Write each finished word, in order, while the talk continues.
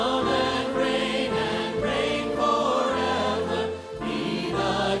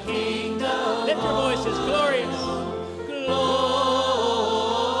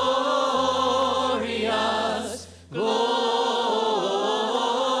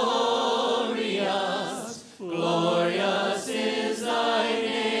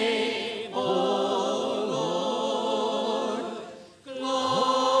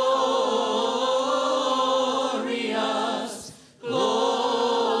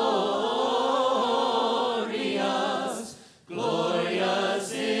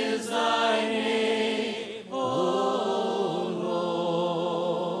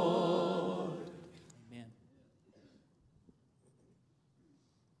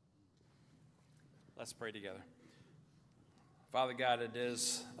Let's pray together. Father God, it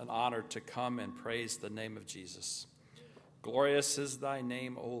is an honor to come and praise the name of Jesus. Glorious is thy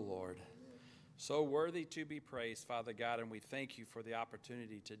name, O Lord. So worthy to be praised, Father God, and we thank you for the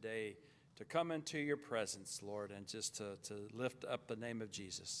opportunity today to come into your presence, Lord, and just to lift up the name of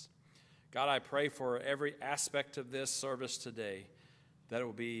Jesus. God, I pray for every aspect of this service today that it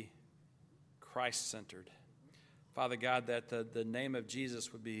will be Christ-centered. Father God, that the name of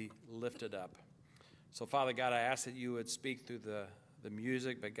Jesus would be lifted up. So, Father God, I ask that you would speak through the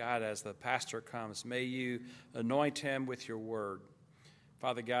music, but God, as the pastor comes, may you anoint him with your word.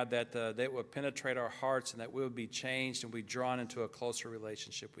 Father God, that it would penetrate our hearts and that we would be changed and be drawn into a closer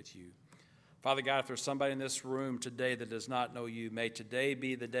relationship with you. Father God, if there's somebody in this room today that does not know you, may today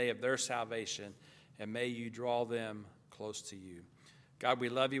be the day of their salvation, and may you draw them close to you. God, we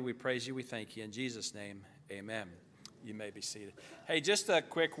love you, we praise you, we thank you. In Jesus' name, amen. You may be seated. Hey, just a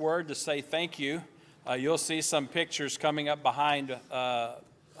quick word to say thank you. You'll see some pictures coming up behind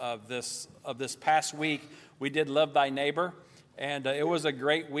of this past week. We did Love Thy Neighbor, and it was a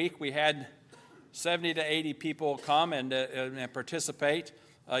great week. We had 70 to 80 people come and participate.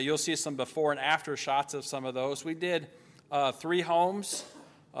 You'll see some before and after shots of some of those. We did 3 homes.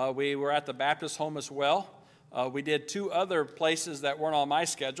 We were at the Baptist home as well. We did 2 other places that weren't on my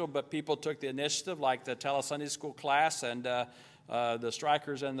schedule, but people took the initiative, like the Tele Sunday School class, and the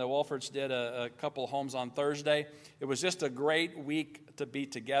Strikers and the Wolfords did a couple homes on Thursday. It was just a great week to be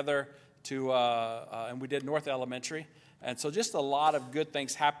together, and we did North Elementary. And so just a lot of good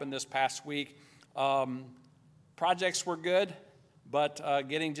things happened this past week. Projects were good, but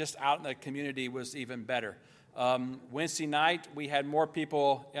getting just out in the community was even better. Wednesday night, we had more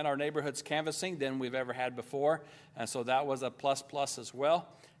people in our neighborhoods canvassing than we've ever had before, and so that was a plus as well.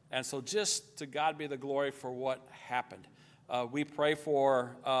 And so just to God be the glory for what happened. We pray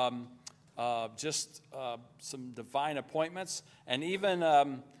for some divine appointments, and even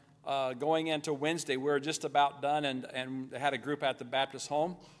going into Wednesday, we were just about done and had a group at the Baptist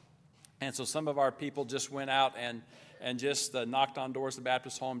home, and so some of our people just went out and just knocked on doors at the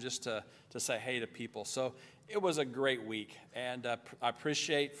Baptist home just to say hey to people. So it was a great week, and I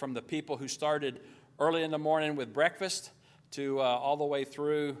appreciate from the people who started early in the morning with breakfast to all the way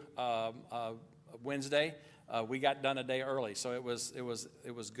through Wednesday. We got done a day early, so it was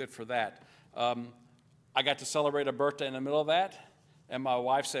good for that. I got to celebrate a birthday in the middle of that, and my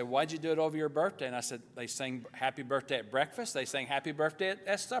wife said, "Why'd you do it over your birthday?" And I said, "They sang happy birthday at breakfast. They sang happy birthday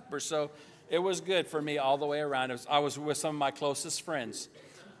at supper." So it was good for me all the way around. I was with some of my closest friends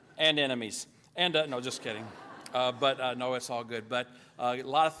and enemies. And no, just kidding. But no, it's all good. But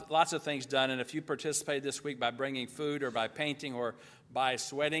lots of things done. And if you participated this week by bringing food or by painting or by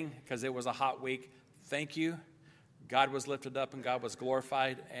sweating, because it was a hot week, thank you. God was lifted up and God was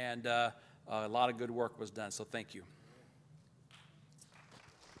glorified, and a lot of good work was done. So thank you.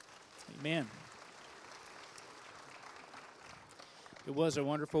 Amen. It was a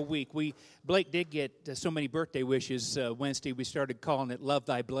wonderful week. Blake did get so many birthday wishes Wednesday. We started calling it Love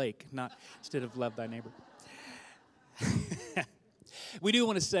Thy Blake, not instead of Love Thy Neighbor. We do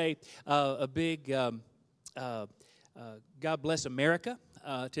want to say a big God bless America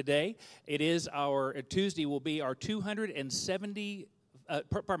today. It is Tuesday will be our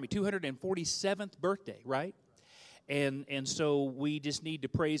 247th birthday, right? And so we just need to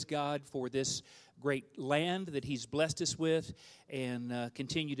praise God for this great land that He's blessed us with, and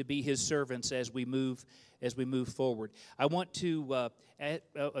continue to be His servants as we move forward. I want to I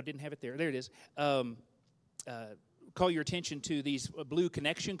didn't have it there. There it is. Call your attention to these blue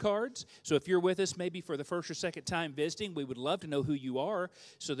connection cards. So if you're with us maybe for the first or second time visiting, we would love to know who you are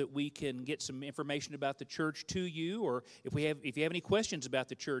so that we can get some information about the church to you. Or if you have any questions about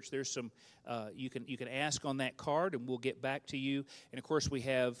the church, there's some you can ask on that card, and we'll get back to you. And of course, we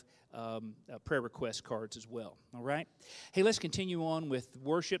have prayer request cards as well. All right. Hey, let's continue on with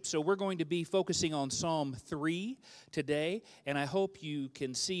worship. So we're going to be focusing on Psalm 3 today, and I hope you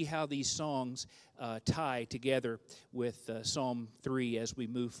can see how these songs tie together with Psalm 3 as we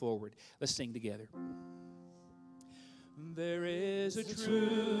move forward. Let's sing together. There is a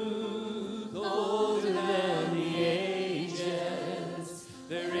truth older than the ages.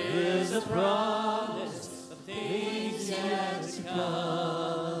 There is a promise of things yet to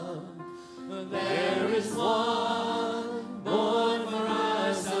come. There is one born for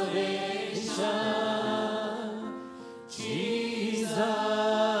our salvation, Jesus.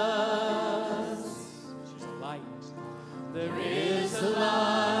 There is a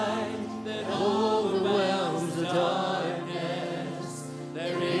light that overwhelms the darkness.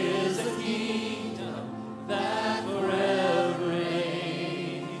 There is a kingdom that forever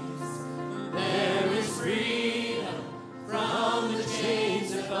reigns. There is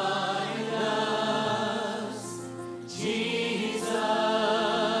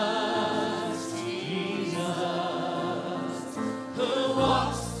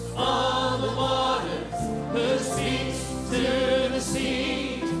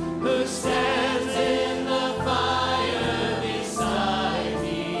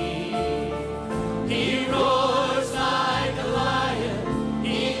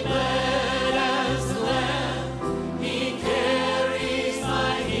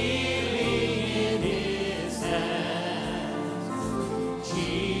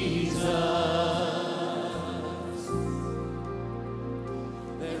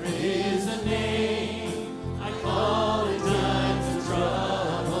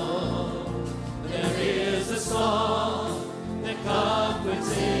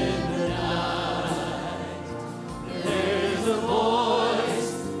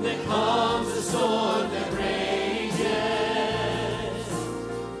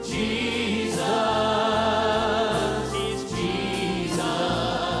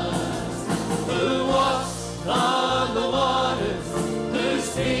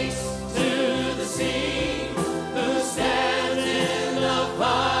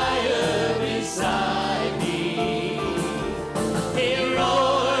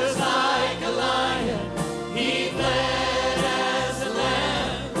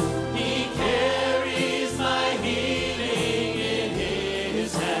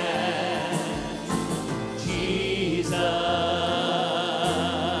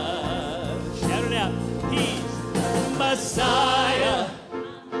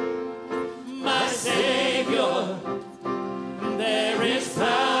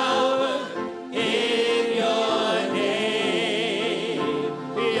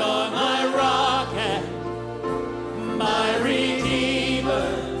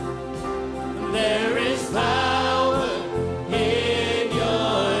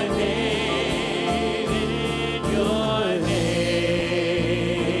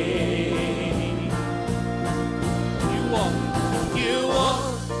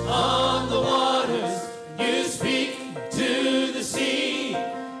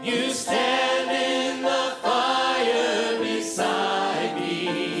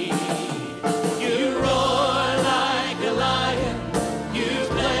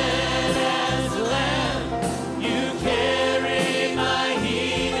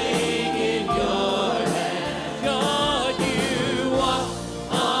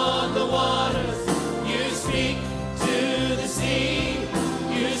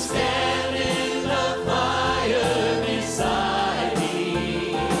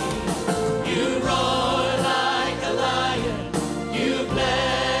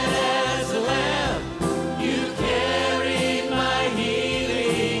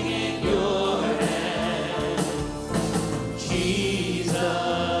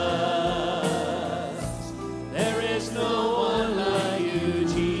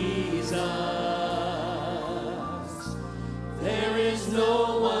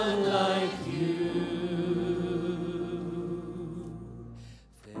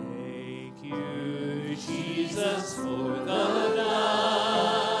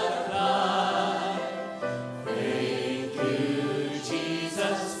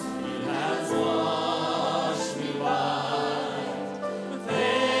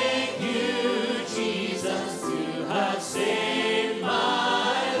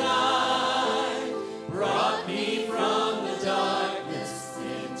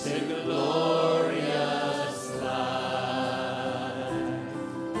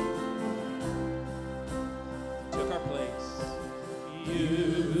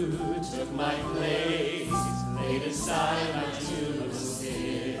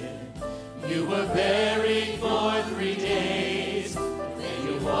You were buried for 3 days, then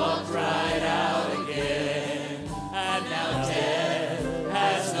you walked right out again. And now death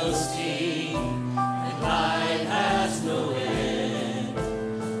has no sting, and life has no end.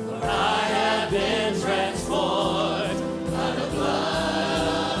 For I have been transformed by the blood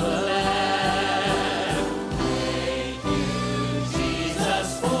of the Lamb. Thank you,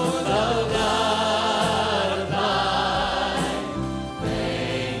 Jesus, for the blood applied.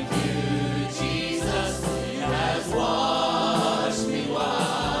 Thank you, Jesus, it has washed me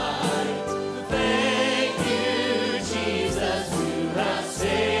white. Thank you, Jesus, you have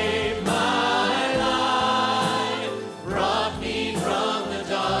saved my life, brought me from the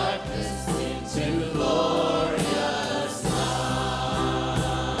darkness into glorious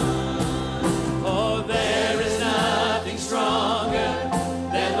light. Oh, there is nothing stronger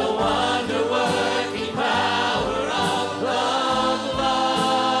than the wonder-working power of the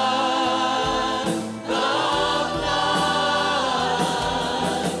blood. The blood.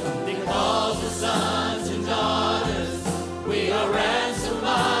 Because the sons and daughters, we are ransomed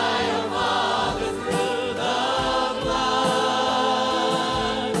by our Father through the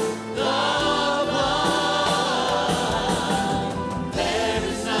blood. The blood. There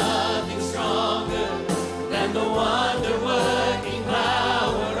is nothing stronger than the wonder-working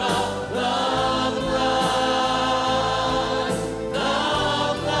power of the blood.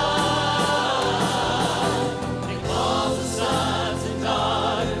 The blood. Because the sons and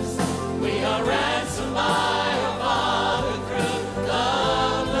daughters, we are ransomed by our Father through the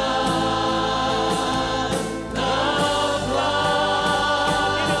blood. The blood.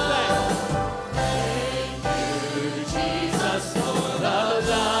 Thank you, Jesus, for the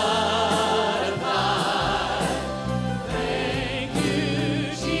blood applied. Thank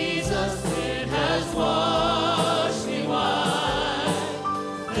you, Jesus, it has washed me white.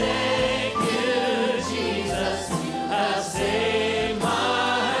 Thank you, Jesus, you have saved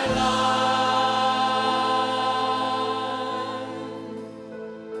my life.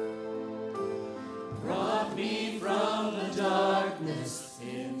 Brought me from the darkness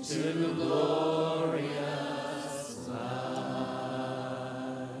into the glorious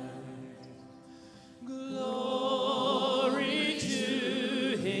light. Glory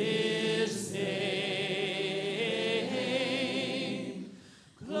to his name.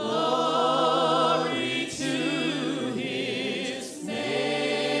 Glory to his name.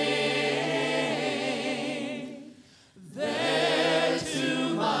 There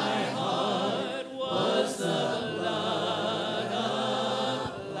to my heart was the blood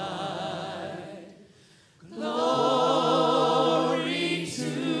applied. Glory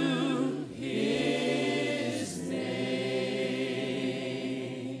to his name.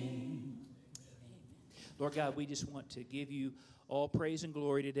 Lord God, we just want to give you all praise and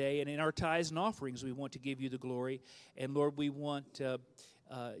glory today. And in our tithes and offerings, we want to give you the glory. And Lord, we want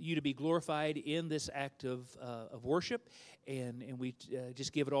you to be glorified in this act of worship. And we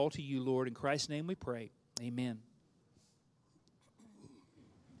just give it all to you, Lord. In Christ's name we pray. Amen.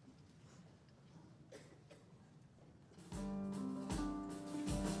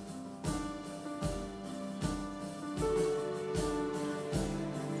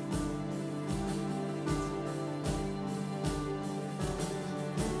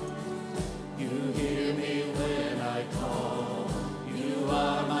 You hear me when I call. You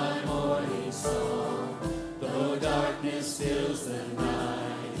are my morning song. Though darkness fills the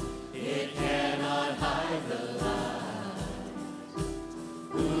night, it cannot hide the light.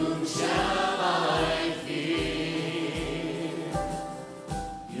 Whom shall I fear?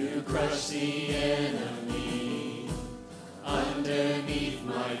 You crush the enemy underneath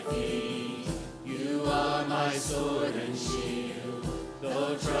my feet. You are my sword and shield,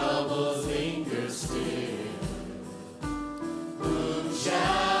 though troubles linger still. Whom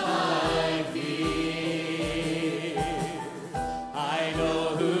shall I fear? I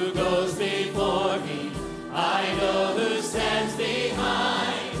know who goes before me. I know who stands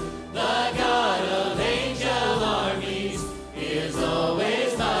behind. The God of angel armies is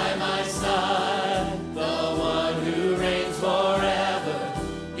always by my side. The one who reigns forever,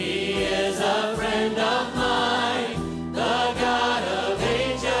 he is a friend of mine. The God of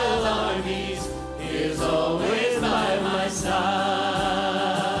angel armies is always by my side.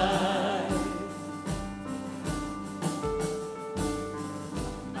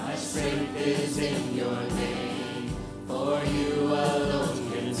 My strength is in your name, for you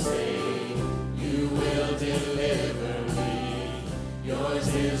alone can save. You will deliver me. Yours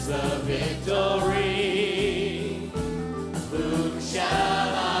is the victory. Whom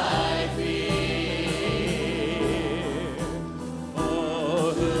shall I fear?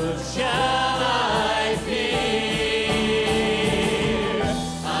 Oh, whom shall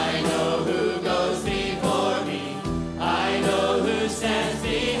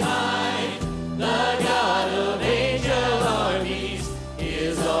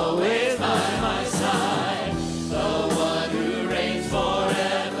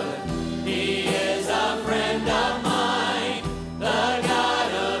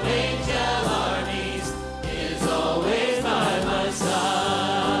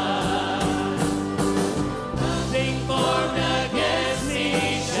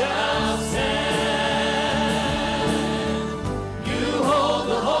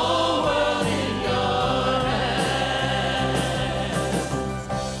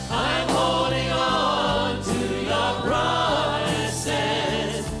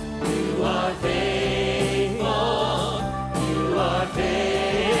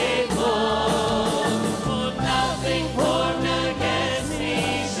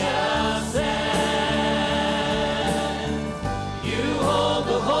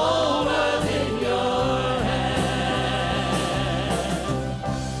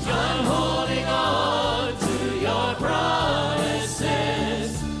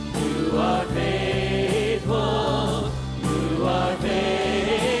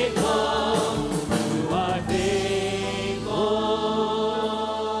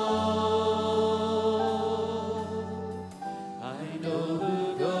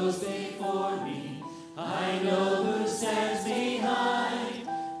who goes before me. I know who stands behind.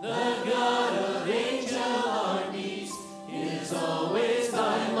 The God of angel armies is always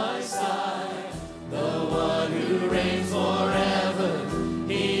by my side. The one who reigns forever,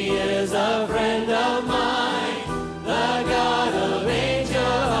 he is a friend of mine. The God of angel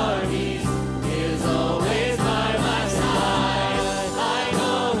armies is always by my side. I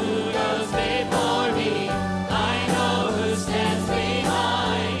know who goes before me. I know who stands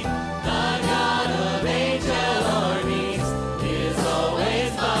behind. The God of angel armies is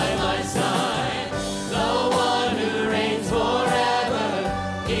always by my side. The one who reigns forever,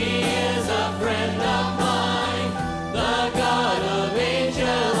 he is a friend of mine. The God of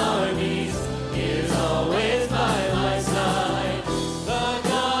angel armies is always by my side. The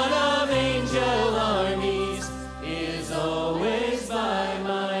God of angel armies is always by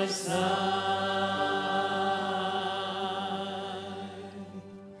my side.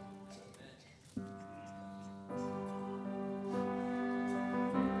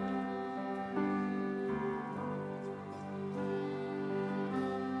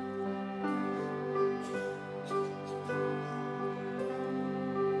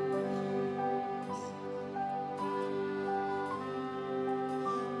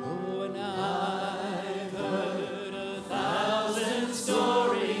 Oh, and I've heard 1,000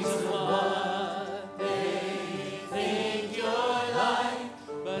 stories of what they think you're like,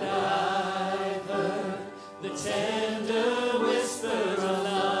 but I've heard the tender whisper of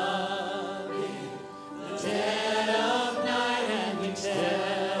love in the dead of night, and you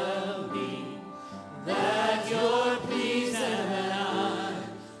tell me that you're pleased and that I'm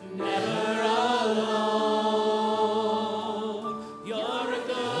never alone. You're a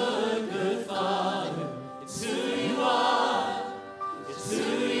good, good Father. It's who you are. It's who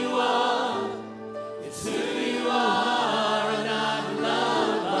you are. It's who you are, and I'm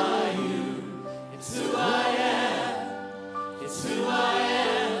loved by you. It's who I am. It's who I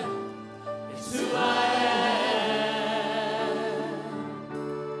am. It's who I am.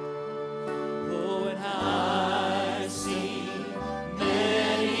 Oh, and I've seen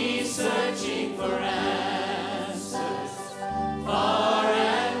many searching for answers far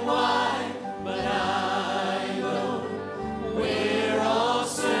and wide, but I know we're all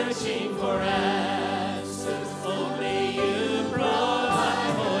searching for answers. Only you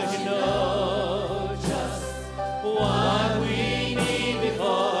provide, for you know just what we need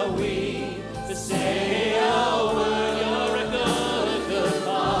before we say a word. You're a good, good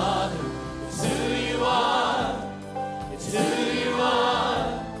Father. It's who you are. It's who you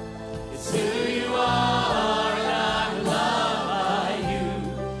are. It's who you are, and I'm loved by you.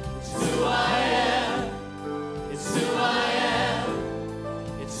 It's who I am. It's who I am.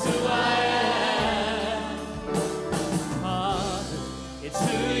 It's who I am. Father, it's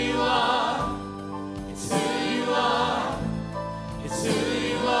who you are. It's who you are. It's who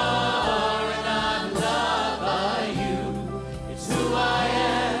you are, and I'm loved by you. It's who I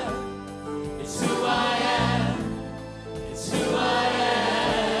am. It's who I am. It's who I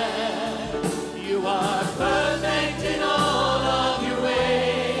am. You are perfect in all of your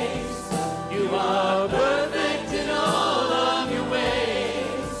ways. You are perfect in all of your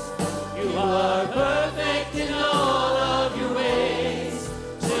ways. You are perfect in all of your ways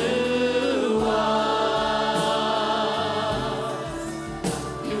to us.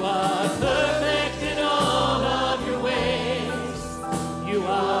 You are perfect in all of your ways. You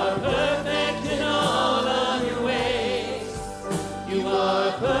are perfect in all of your ways. You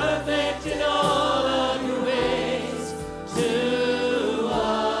are perfect in all of your ways to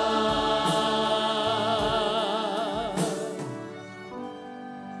us.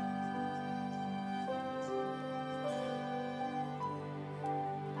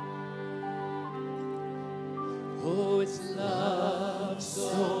 Oh, it's love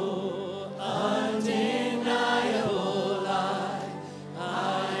so undeniable.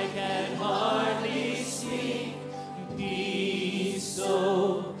 I can hardly speak. Peace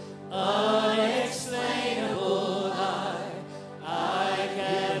so unexplainable. I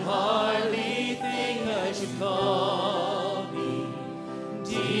can hardly think, but you call me.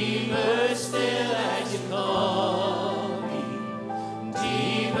 Deeper still as you call me.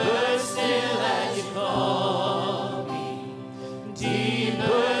 Deeper still as you call me.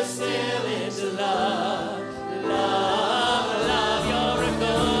 Deeper still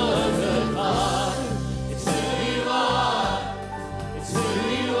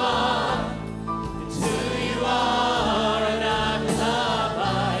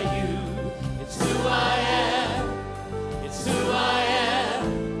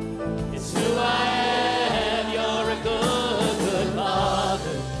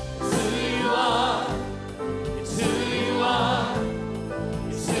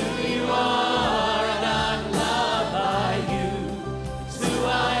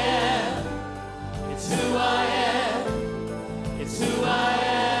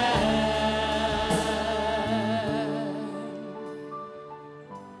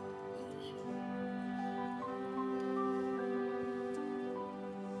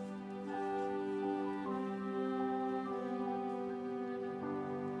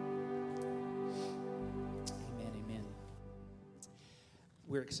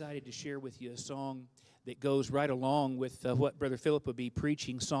we're excited to share with you a song that goes right along with what Brother Phillip would be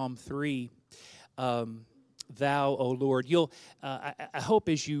preaching, Psalm 3, Thou, O Lord. I hope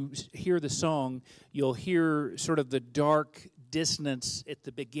as you hear the song, you'll hear sort of the dark dissonance at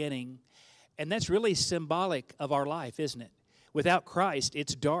the beginning, and that's really symbolic of our life, isn't it? Without Christ,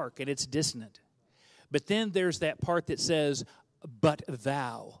 it's dark and it's dissonant. But then there's that part that says, but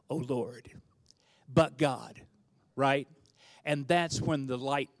Thou, O Lord, but God, right? And that's when the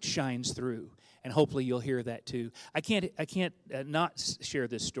light shines through. And hopefully you'll hear that too. I can't not share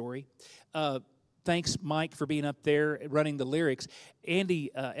this story. Thanks, Mike, for being up there running the lyrics.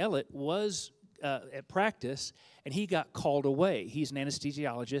 Andy Ellett was at practice, and he got called away. He's an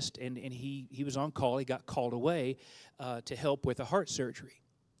anesthesiologist, and he was on call. He got called away to help with a heart surgery.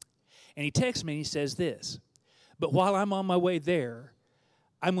 And he texts me, and he says this, but while I'm on my way there,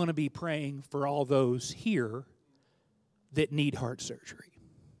 I'm going to be praying for all those here that need heart surgery.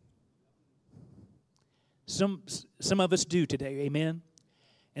 Some of us do today, amen?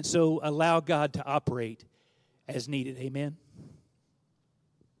 And so allow God to operate as needed, amen?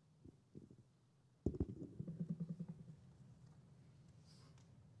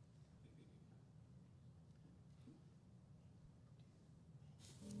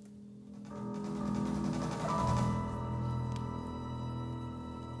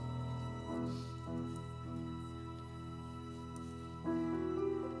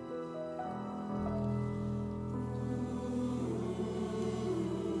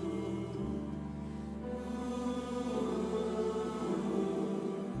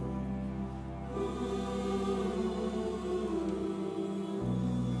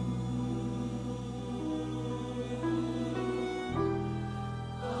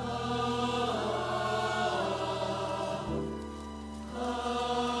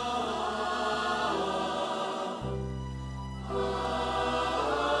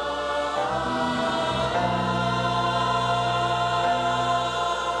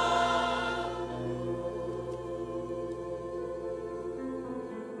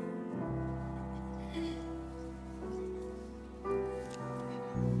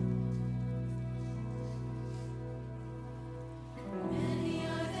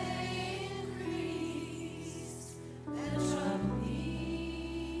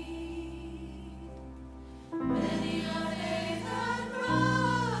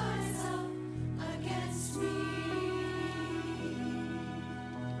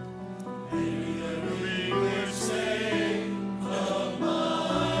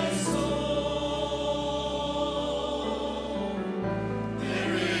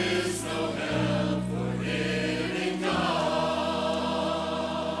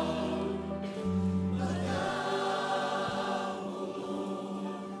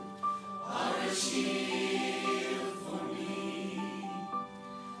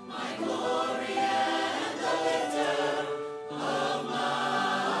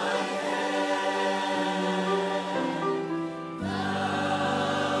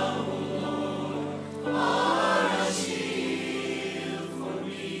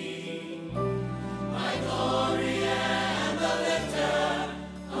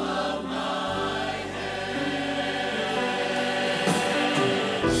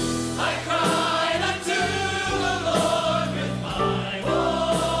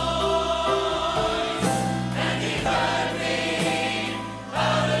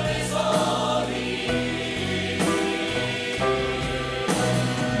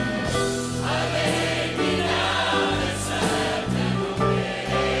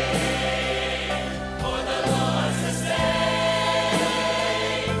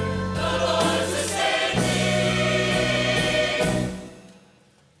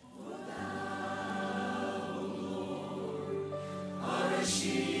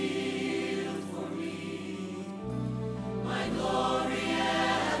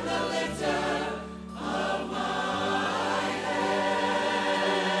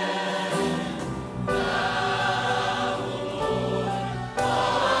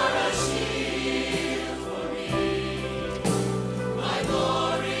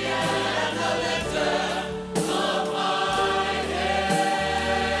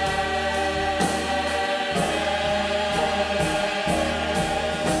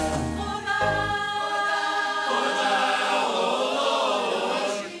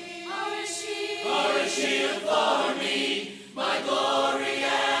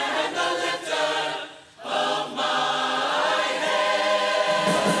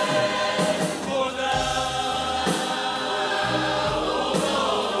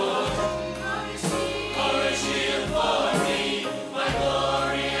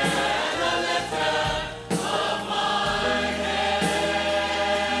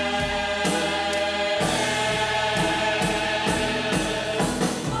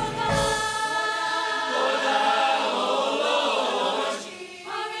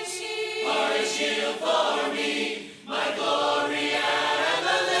 shield for me, my glory and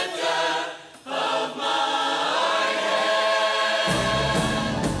the lifter of my head.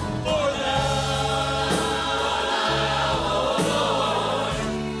 For thou, O Lord,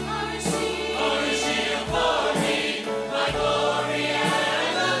 art a shield for me, my glory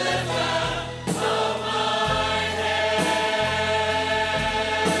and the lifter of my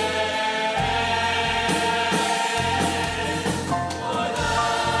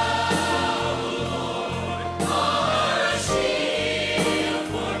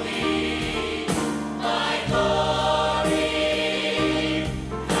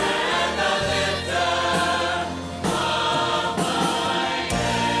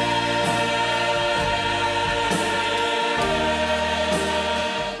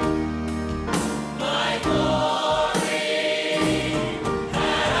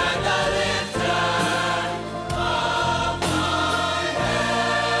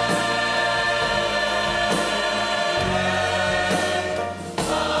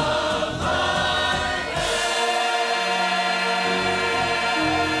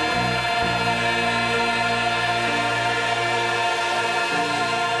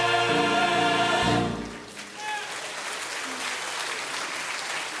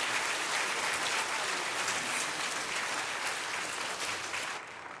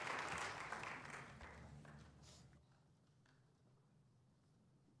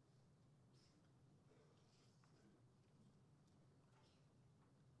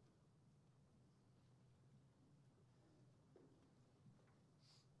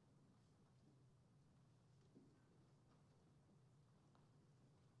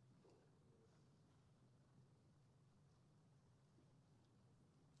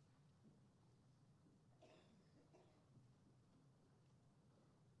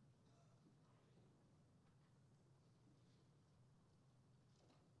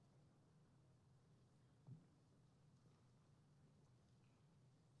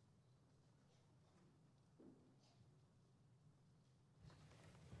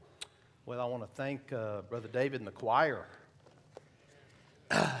Well, I want to thank Brother David and the choir.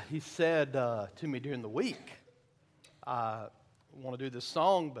 He said to me during the week, I want to do this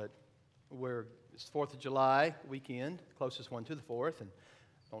song, but it's 4th of July weekend, closest one to the 4th, and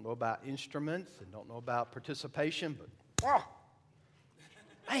don't know about instruments and don't know about participation, but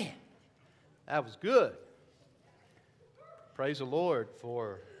man, that was good. Praise the Lord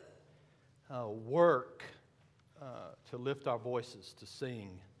for work to lift our voices, to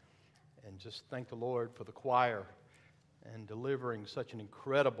sing. And just thank the Lord for the choir and delivering such an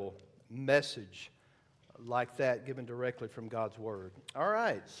incredible message like that given directly from God's Word. All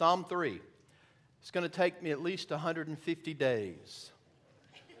right, Psalm 3. It's going to take me at least 150 days.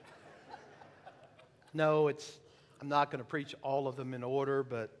 No, I'm not going to preach all of them in order,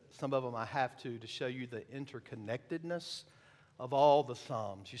 but some of them I have to show you the interconnectedness of all the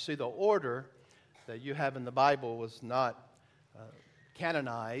Psalms. You see, the order that you have in the Bible was not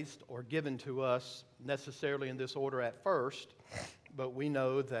canonized or given to us necessarily in this order at first, but we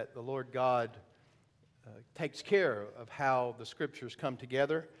know that the Lord God takes care of how the Scriptures come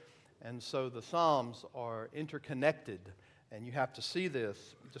together, and so the Psalms are interconnected, and you have to see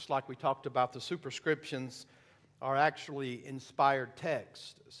this, just like we talked about the superscriptions are actually inspired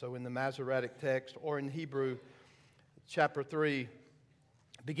text. So in the Masoretic text or in Hebrew, chapter 3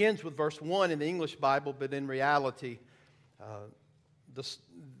 begins with verse 1 in the English Bible, but in reality,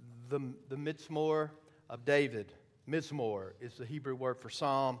 the Mizmor of David. Mizmor is the Hebrew word for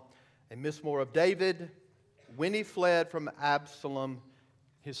psalm. A Mizmor of David, when he fled from Absalom,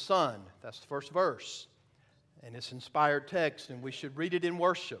 his son. That's the first verse. And it's inspired text, and we should read it in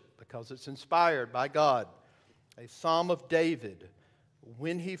worship because it's inspired by God. A psalm of David,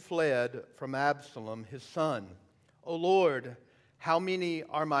 when he fled from Absalom, his son. O Lord, how many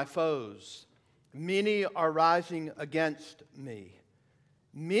are my foes? Many are rising against me.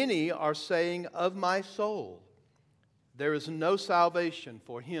 Many are saying of my soul, there is no salvation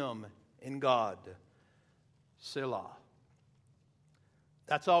for him in God. Selah.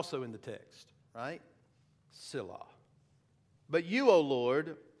 That's also in the text, right? Selah. But you, O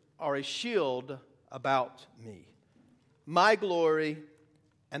Lord, are a shield about me, my glory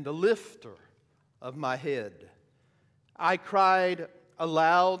and the lifter of my head. I cried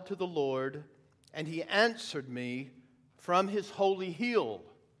aloud to the Lord, and he answered me from his holy hill.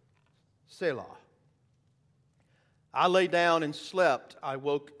 Selah. I lay down and slept. I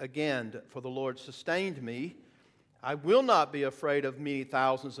woke again, for the Lord sustained me. I will not be afraid of many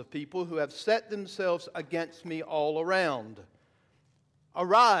thousands of people who have set themselves against me all around.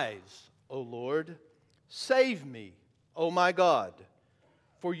 Arise, O Lord, save me, O my God.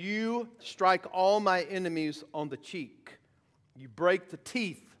 For you strike all my enemies on the cheek. You break the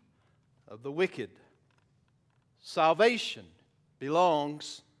teeth of the wicked. Salvation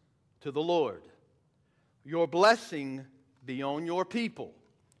belongs to the Lord. Your blessing be on your people.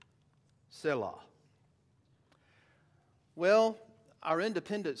 Selah. Well, our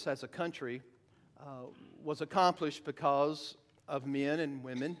independence as a country was accomplished because of men and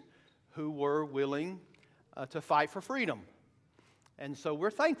women who were willing to fight for freedom. And so we're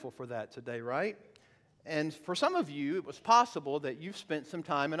thankful for that today, right? And for some of you, it was possible that you've spent some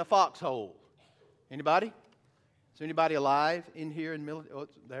time in a foxhole. Anybody? Is there anybody alive in here in military? Oh,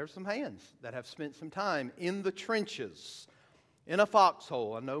 there's some hands that have spent some time in the trenches, in a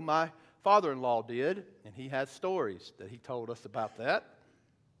foxhole. I know my father-in-law did, and he has stories that he told us about that.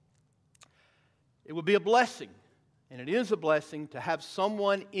 It would be a blessing, and it is a blessing to have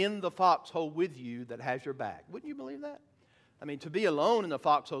someone in the foxhole with you that has your back. Wouldn't you believe that? I mean, to be alone in the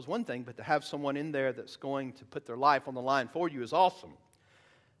foxhole is one thing, but to have someone in there that's going to put their life on the line for you is awesome.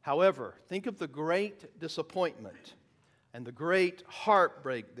 However, think of the great disappointment and the great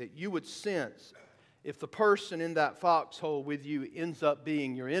heartbreak that you would sense if the person in that foxhole with you ends up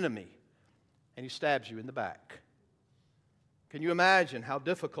being your enemy and he stabs you in the back. Can you imagine how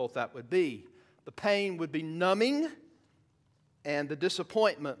difficult that would be? The pain would be numbing, and the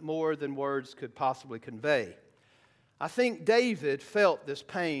disappointment more than words could possibly convey. I think David felt this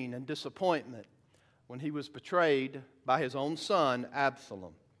pain and disappointment when he was betrayed by his own son,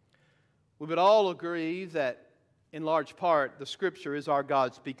 Absalom. We would all agree that, in large part, the Scripture is our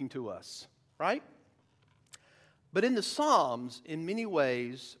God speaking to us, right? But in the Psalms, in many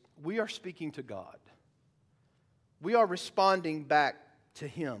ways, we are speaking to God. We are responding back to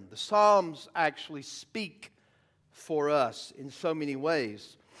Him. The Psalms actually speak for us in so many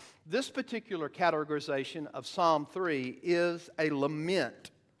ways. This particular categorization of Psalm 3 is a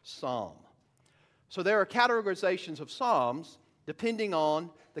lament psalm. So there are categorizations of psalms depending on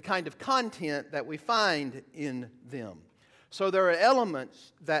the kind of content that we find in them. So there are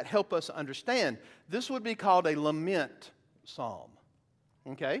elements that help us understand. This would be called a lament psalm.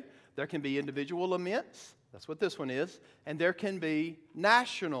 Okay? There can be individual laments. That's what this one is. And there can be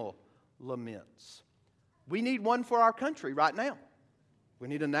national laments. We need one for our country right now. We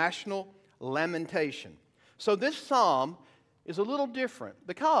need a national lamentation. So this psalm is a little different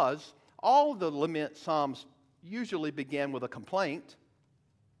because all the lament psalms usually begin with a complaint.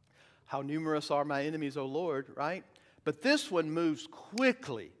 How numerous are my enemies, O Lord, right? But this one moves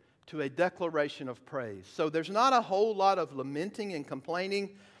quickly to a declaration of praise. So there's not a whole lot of lamenting and complaining.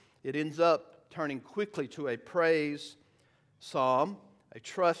 It ends up turning quickly to a praise psalm, a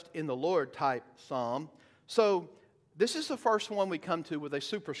trust in the Lord type psalm. So this is the first one we come to with a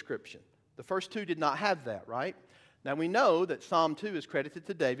superscription. The first two did not have that, right? Now we know that Psalm 2 is credited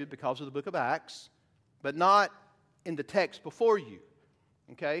to David because of the book of Acts, but not in the text before you,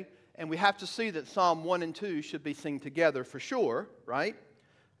 okay? And we have to see that Psalm 1 and 2 should be seen together for sure, right?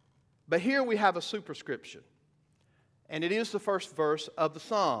 But here we have a superscription, and it is the first verse of the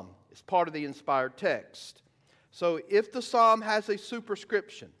psalm. It's part of the inspired text. So if the psalm has a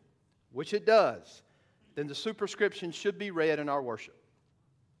superscription, which it does, then the superscription should be read in our worship.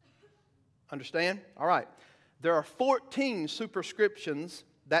 Understand? All right. There are 14 superscriptions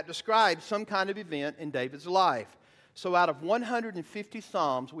that describe some kind of event in David's life. So out of 150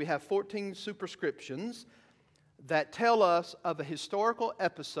 psalms, we have 14 superscriptions that tell us of a historical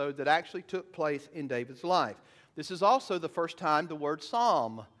episode that actually took place in David's life. This is also the first time the word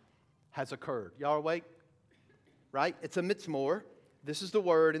psalm has occurred. Y'all awake? Right? It's a mitzmor. This is the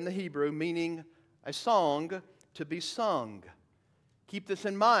word in the Hebrew meaning a song to be sung. Keep this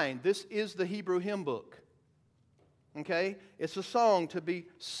in mind. This is the Hebrew hymn book. Okay? It's a song to be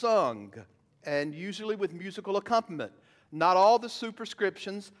sung, and usually with musical accompaniment. Not all the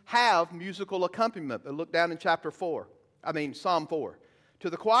superscriptions have musical accompaniment, but look down in Psalm 4. To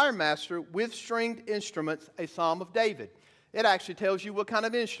the choir master with stringed instruments, a psalm of David. It actually tells you what kind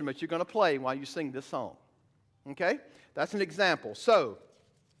of instruments you're going to play while you sing this song. Okay? That's an example. So,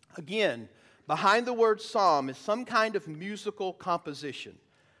 again, behind the word psalm is some kind of musical composition.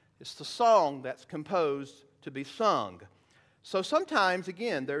 It's the song that's composed to be sung. So sometimes,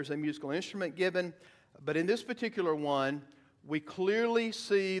 again, there's a musical instrument given, but in this particular one, we clearly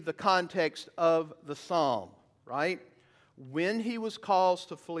see the context of the psalm, right? When he was caused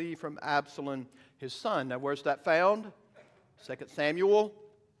to flee from Absalom, his son. Now, where's that found? 2 Samuel,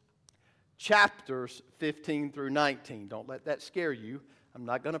 chapters 15 through 19. Don't let that scare you. I'm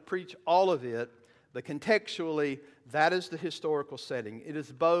not going to preach all of it, but contextually, that is the historical setting. It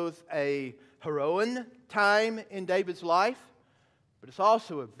is both a heroine time in David's life, But it's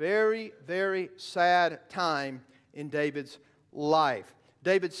also a very, very sad time in David's life.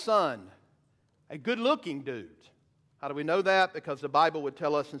 David's son, a good-looking dude. How do we know that? Because the Bible would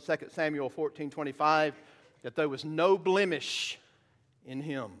tell us in 2 Samuel 14:25 that there was no blemish in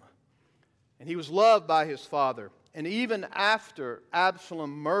him. And he was loved by his father. And even after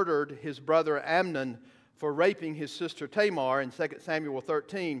Absalom murdered his brother Amnon for raping his sister Tamar in 2 Samuel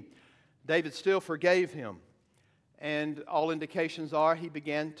 13, David still forgave him. And all indications are he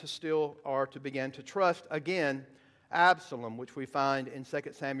began to trust again Absalom, which we find in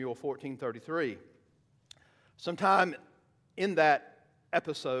 2 Samuel 14:33. Sometime in that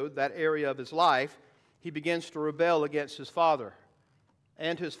episode, that area of his life, he begins to rebel against his father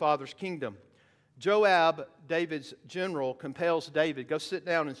and his father's kingdom. Joab, David's general, compels David, go sit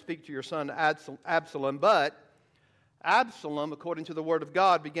down and speak to your son Absalom. But Absalom, according to the word of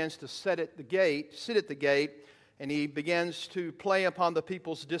God, begins to sit at the gate, and he begins to play upon the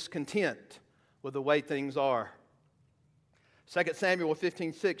people's discontent with the way things are. 2 Samuel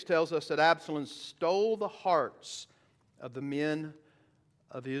 15:6 tells us that Absalom stole the hearts of the men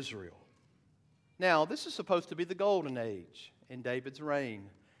of Israel. Now, this is supposed to be the golden age in David's reign.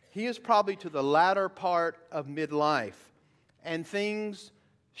 He is probably to the latter part of midlife, and things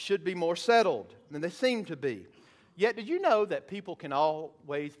should be more settled than they seem to be. Yet, did you know that people can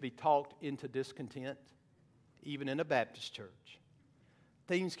always be talked into discontent, even in a Baptist church?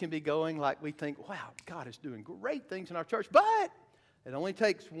 Things can be going like we think, wow, God is doing great things in our church, but it only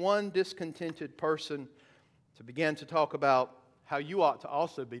takes one discontented person to begin to talk about how you ought to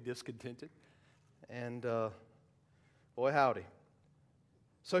also be discontented. And boy, howdy.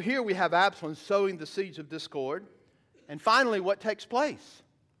 So here we have Absalom sowing the seeds of discord. And finally, what takes place?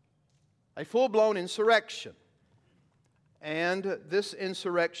 A full-blown insurrection. And this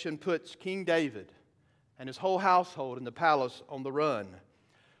insurrection puts King David and his whole household in the palace on the run.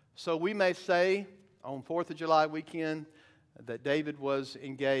 So we may say on 4th of July weekend that David was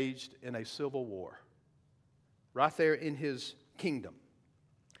engaged in a civil war right there in his kingdom.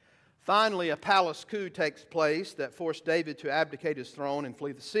 Finally, a palace coup takes place that forced David to abdicate his throne and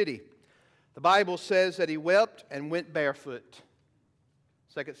flee the city. The Bible says that he wept and went barefoot.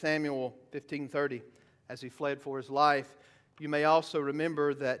 2 Samuel 15:30, as he fled for his life. You may also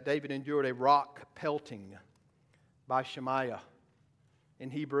remember that David endured a rock pelting by Shemaiah, in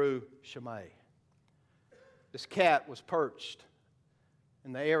Hebrew, Shemai. This cat was perched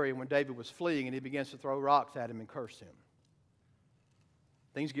in the area when David was fleeing, and he begins to throw rocks at him and curse him.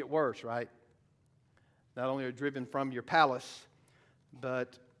 Things get worse, right? Not only are driven from your palace,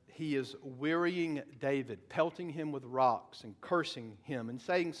 but he is wearying David, pelting him with rocks and cursing him and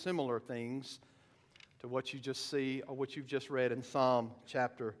saying similar things to what you just see or what you've just read in Psalm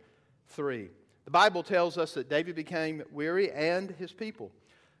chapter 3. The Bible tells us that David became weary and his people.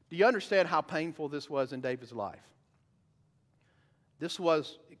 Do you understand how painful this was in David's life? This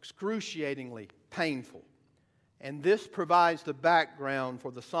was excruciatingly painful. And this provides the background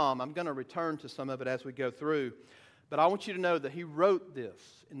for the psalm. I'm going to return to some of it as we go through. But I want you to know that he wrote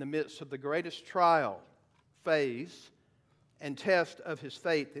this in the midst of the greatest trial, phase, and test of his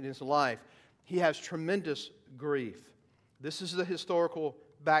faith in his life. He has tremendous grief. This is the historical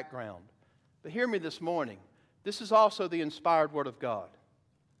background. But hear me this morning. This is also the inspired Word of God.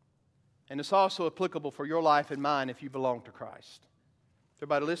 And it's also applicable for your life and mine if you belong to Christ.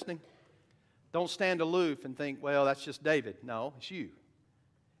 Everybody listening? Don't stand aloof and think, well, that's just David. No, it's you.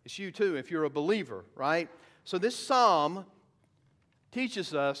 It's you too if you're a believer, right? So this psalm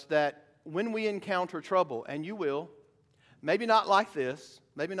teaches us that when we encounter trouble, and you will, maybe not like this,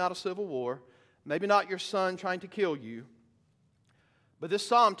 maybe not a civil war, maybe not your son trying to kill you, but this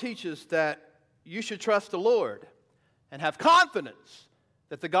psalm teaches that you should trust the Lord and have confidence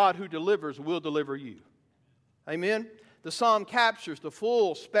that the God who delivers will deliver you. Amen? The psalm captures the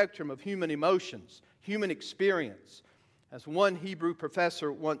full spectrum of human emotions, human experience. As one Hebrew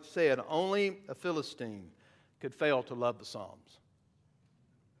professor once said, only a Philistine could fail to love the Psalms.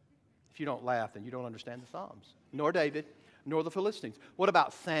 If you don't laugh, then you don't understand the Psalms. Nor David, nor the Philistines. What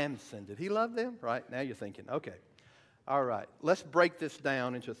about Samson? Did he love them? Right, now you're thinking, okay. All right, let's break this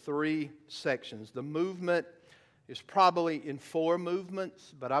down into 3 sections. The movement is probably in 4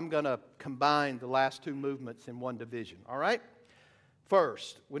 movements, but I'm going to combine the last 2 movements in one division, all right?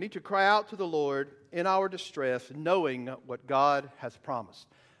 First, we need to cry out to the Lord in our distress, knowing what God has promised.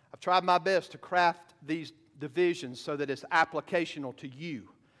 I've tried my best to craft these divisions so that it's applicational to you.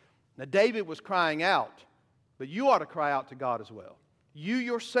 Now, David was crying out, but you ought to cry out to God as well. You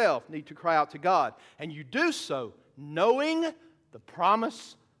yourself need to cry out to God, and you do so knowing the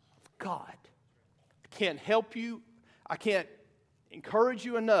promise of God. I can't help you. I can't encourage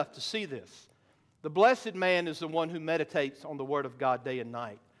you enough to see this. The blessed man is the one who meditates on the Word of God day and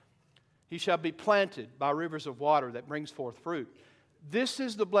night. He shall be planted by rivers of water that brings forth fruit. This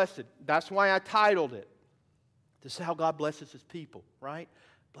is the blessed. That's why I titled it. This is how God blesses His people, right?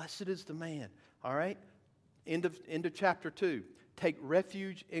 Blessed is the man, all right? End of chapter 2. Take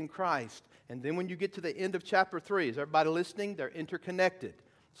refuge in Christ. And then when you get to the end of chapter 3, is everybody listening? They're interconnected.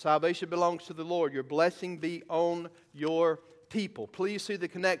 Salvation belongs to the Lord. Your blessing be on your people. Please see the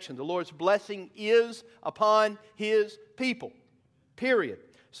connection. The Lord's blessing is upon His people. Period.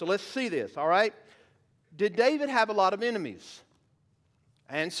 So let's see this, all right? Did David have a lot of enemies?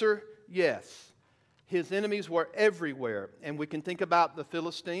 Answer, yes. His enemies were everywhere. And we can think about the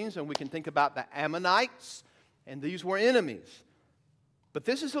Philistines and we can think about the Ammonites. And these were enemies. But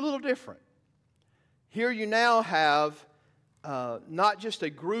this is a little different. Here you now have not just a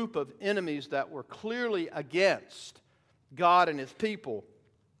group of enemies that were clearly against God and His people.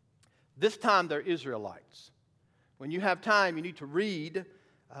 This time they're Israelites. When you have time, you need to read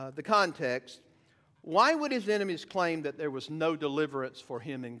the context. Why would his enemies claim that there was no deliverance for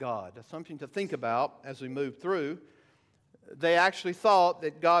him in God? That's something to think about as we move through. They actually thought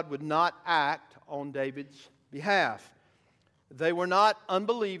that God would not act on David's behalf. They were not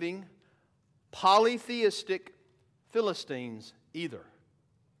unbelieving, polytheistic Philistines either.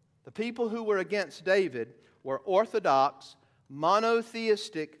 The people who were against David were orthodox,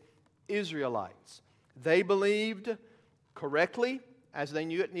 monotheistic Israelites. They believed correctly, as they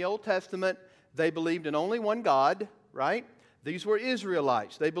knew it in the Old Testament. They believed in only one God, right? These were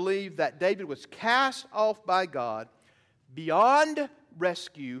Israelites. They believed that David was cast off by God beyond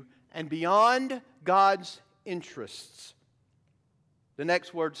rescue and beyond God's interests. The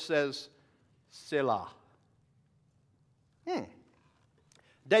next word says, Selah.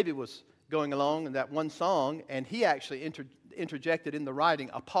 David was going along in that one song, and he actually interjected in the writing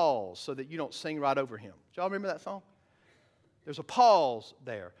a pause so that you don't sing right over him. Do y'all remember that song? There's a pause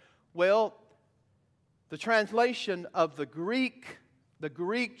there. Well, the translation of the Greek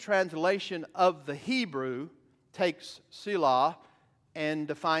translation of the Hebrew takes Selah and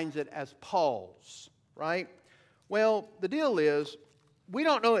defines it as pause, right? Well, the deal is, we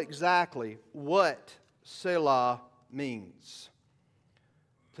don't know exactly what Selah means.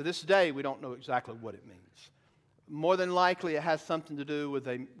 To this day, we don't know exactly what it means. More than likely, it has something to do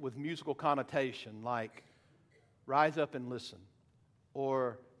with musical connotation, like rise up and listen,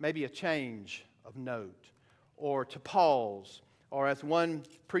 or maybe a change of note, or to pause, or as one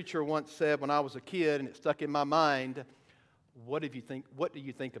preacher once said when I was a kid, and it stuck in my mind, what do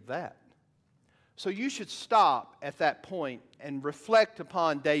you think of that? So you should stop at that point and reflect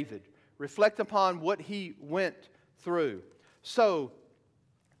upon David, reflect upon what he went through. So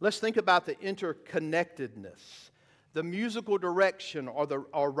let's think about the interconnectedness. The musical direction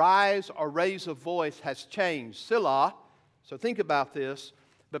or rise or raise of voice has changed. Selah. So think about this.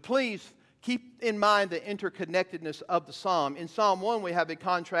 But please keep in mind the interconnectedness of the psalm. In Psalm 1, we have a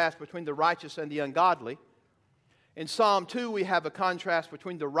contrast between the righteous and the ungodly. In Psalm 2, we have a contrast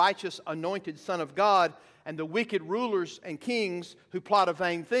between the righteous anointed Son of God and the wicked rulers and kings who plot a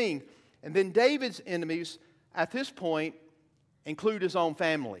vain thing. And then David's enemies, at this point, include his own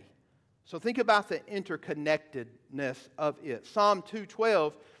family. So think about the interconnectedness of it. Psalm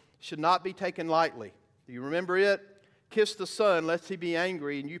 2:12 should not be taken lightly. Do you remember it? Kiss the Son, lest he be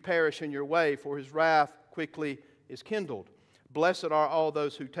angry, and you perish in your way, for his wrath quickly is kindled. Blessed are all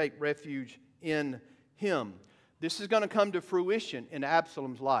those who take refuge in him. This is going to come to fruition in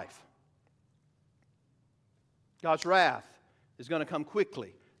Absalom's life. God's wrath is going to come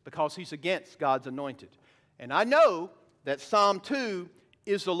quickly because he's against God's anointed. And I know that Psalm 2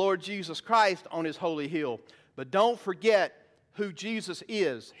 is the Lord Jesus Christ on his holy hill. But don't forget who Jesus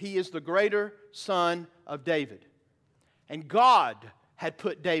is. He is the greater Son of David. And God had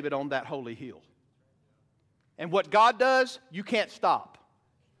put David on that holy hill. And what God does, you can't stop.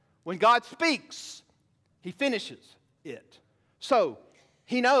 When God speaks, He finishes it. So,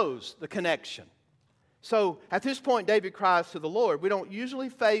 He knows the connection. So, at this point, David cries to the Lord. We don't usually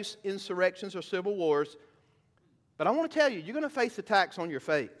face insurrections or civil wars, but I want to tell you, you're going to face attacks on your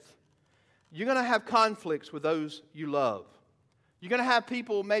faith. You're going to have conflicts with those you love. You're going to have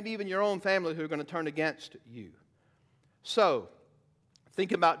people, maybe even your own family, who are going to turn against you. So,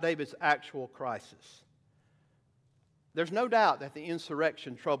 think about David's actual crisis. There's no doubt that the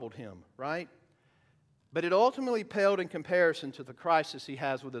insurrection troubled him, right? But it ultimately paled in comparison to the crisis he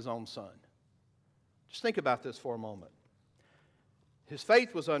has with his own son. Just think about this for a moment. His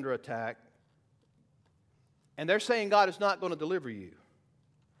faith was under attack, and they're saying God is not going to deliver you.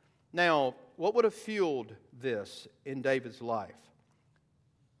 Now, what would have fueled this in David's life?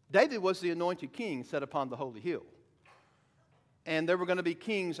 David was the anointed king set upon the holy hill. And there were going to be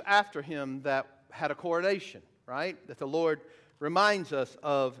kings after him that had a coronation, right? That the Lord reminds us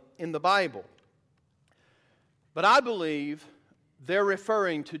of in the Bible. But I believe they're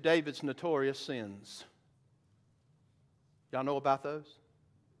referring to David's notorious sins. Y'all know about those?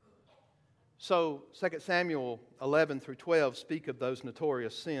 So 2 Samuel 11 through 12 speak of those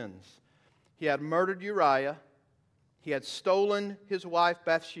notorious sins. He had murdered Uriah. He had stolen his wife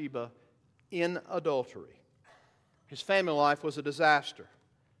Bathsheba in adultery. His family life was a disaster.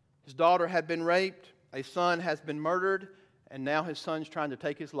 His daughter had been raped. A son has been murdered. And now his son's trying to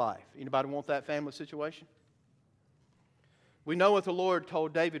take his life. Anybody want that family situation? We know what the Lord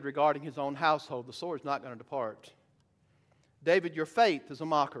told David regarding his own household. The sword's not going to depart. David, your faith is a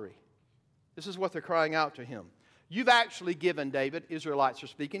mockery. This is what they're crying out to him. You've actually given, David, Israelites are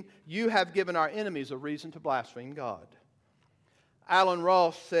speaking, you have given our enemies a reason to blaspheme God. Alan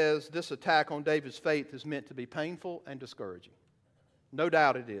Ross says this attack on David's faith is meant to be painful and discouraging. No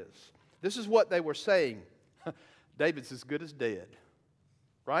doubt it is. This is what they were saying. David's as good as dead.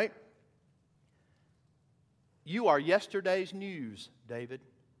 Right? You are yesterday's news, David.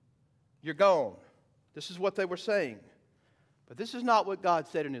 You're gone. This is what they were saying. But this is not what God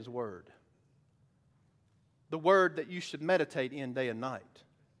said in His Word. The Word that you should meditate in day and night.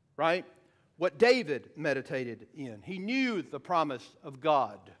 Right? What David meditated in. He knew the promise of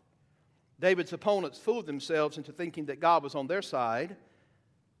God. David's opponents fooled themselves into thinking that God was on their side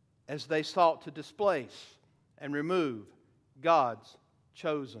as they sought to displace and remove God's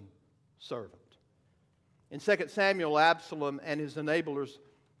chosen servant. In 2 Samuel, Absalom and his enablers,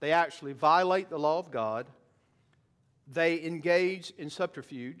 they actually violate the law of God. They engage in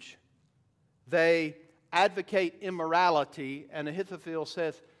subterfuge. They advocate immorality. And Ahithophel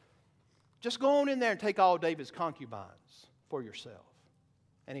says, just go on in there and take all David's concubines for yourself.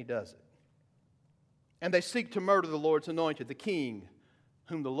 And he does it. And they seek to murder the Lord's anointed, the king,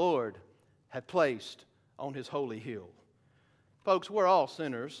 whom the Lord had placed on His holy hill. Folks, we're all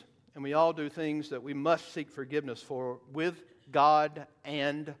sinners, and we all do things that we must seek forgiveness for with God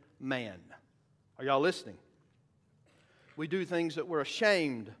and man. Are y'all listening? We do things that we're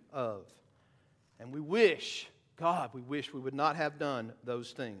ashamed of, and we wish we would not have done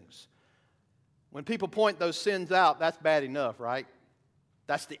those things. When people point those sins out, that's bad enough, right?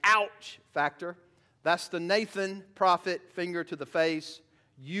 That's the ouch factor. That's the Nathan prophet finger to the face.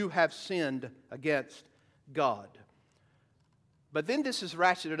 You have sinned against God. But then this is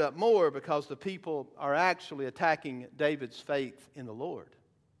ratcheted up more because the people are actually attacking David's faith in the Lord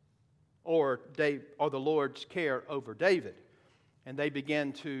or the Lord's care over David. And they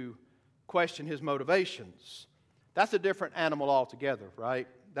begin to question his motivations. That's a different animal altogether, right?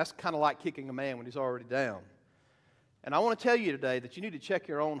 That's kind of like kicking a man when he's already down. And I want to tell you today that you need to check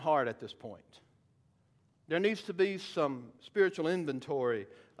your own heart at this point. There needs to be some spiritual inventory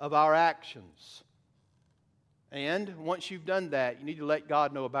of our actions. And once you've done that, you need to let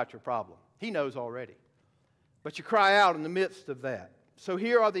God know about your problem. He knows already. But you cry out in the midst of that. So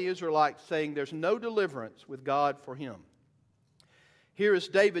here are the Israelites saying there's no deliverance with God for him. Here is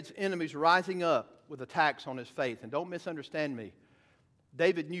David's enemies rising up with attacks on his faith. And don't misunderstand me.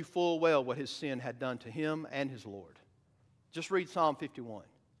 David knew full well what his sin had done to him and his Lord. Just read Psalm 51.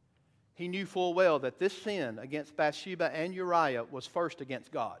 He knew full well that this sin against Bathsheba and Uriah was first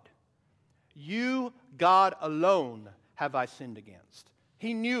against God. You, God alone, have I sinned against.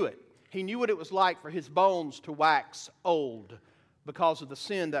 He knew it. He knew what it was like for his bones to wax old because of the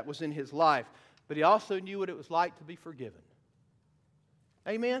sin that was in his life. But he also knew what it was like to be forgiven.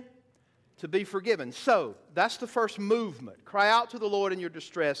 Amen? To be forgiven. So, that's the first movement. Cry out to the Lord in your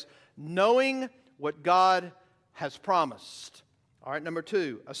distress, knowing what God has promised. All right, number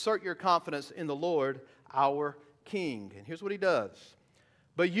 2, assert your confidence in the Lord, our King. And here's what he does.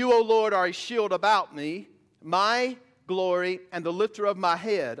 But you, O Lord, are a shield about me, my glory, and the lifter of my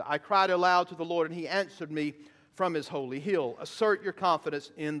head. I cried aloud to the Lord, and He answered me from His holy hill. Assert your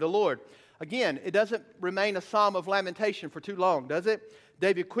confidence in the Lord. Again, it doesn't remain a psalm of lamentation for too long, does it?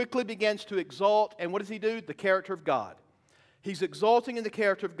 David quickly begins to exalt, and what does he do? The character of God. He's exalting in the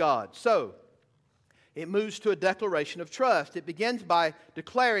character of God. So, it moves to a declaration of trust. It begins by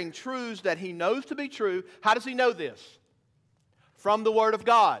declaring truths that he knows to be true. How does he know this? From the Word of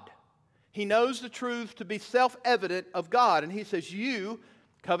God. He knows the truth to be self-evident of God. And he says, you,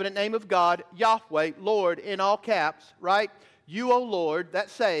 covenant name of God, Yahweh, Lord, in all caps, right? You, O Lord, that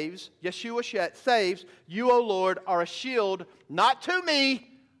saves. Yeshua saves. You, O Lord, are a shield, not to me,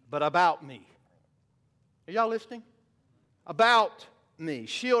 but about me. Are y'all listening? About me.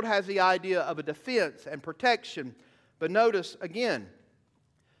 Shield has the idea of a defense and protection. But notice, again,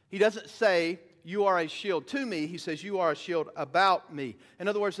 He doesn't say, you are a shield to me. He says, you are a shield about me. In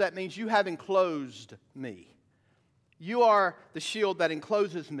other words, that means you have enclosed me. You are the shield that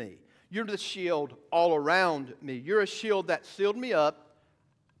encloses me. You're the shield all around me. You're a shield that sealed me up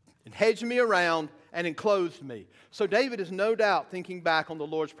and hedged me around and enclosed me. So David is no doubt thinking back on the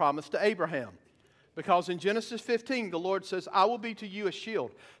Lord's promise to Abraham. Because in Genesis 15, the Lord says, I will be to you a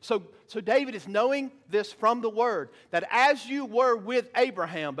shield. So David is knowing this from the Word, that as you were with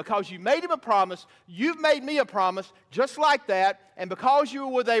Abraham, because you made him a promise, you've made me a promise, just like that, and because you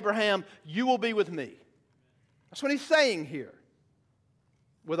were with Abraham, you will be with me. That's what he's saying here.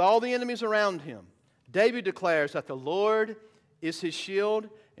 With all the enemies around him, David declares that the Lord is his shield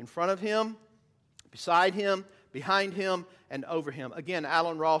in front of him, beside him, behind him, and over him. Again,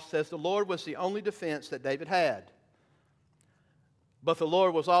 Alan Ross says the Lord was the only defense that David had. But the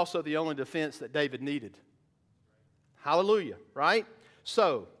Lord was also the only defense that David needed. Hallelujah, right?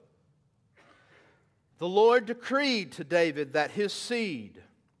 So, the Lord decreed to David that his seed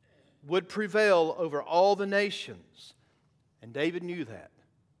would prevail over all the nations. And David knew that.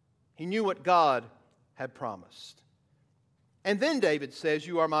 He knew what God had promised. And then David says,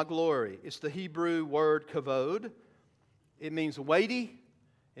 you are my glory. It's the Hebrew word kavod. It means weighty.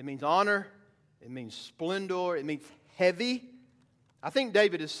 It means honor. It means splendor. It means heavy. I think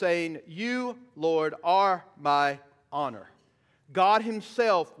David is saying, you, Lord, are my honor. God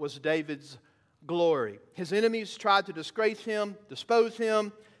himself was David's glory. His enemies tried to disgrace him, dispose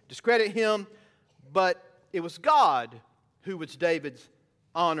him, discredit him, but it was God who was David's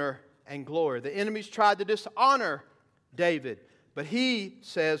honor and glory. The enemies tried to dishonor David, but he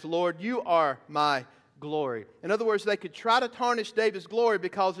says, Lord, you are my glory. In other words, they could try to tarnish David's glory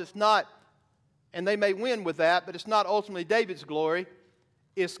because it's not, and they may win with that, but it's not ultimately David's glory,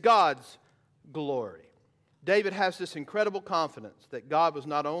 it's God's glory. David has this incredible confidence that God was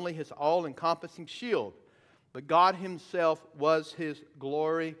not only his all-encompassing shield, but God himself was his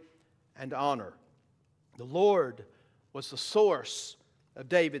glory and honor. The Lord was the source of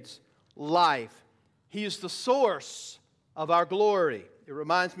David's life. He is the source of our glory. It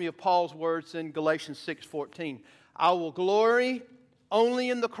reminds me of Paul's words in Galatians 6:14. I will glory only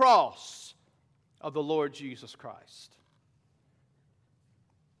in the cross of the Lord Jesus Christ.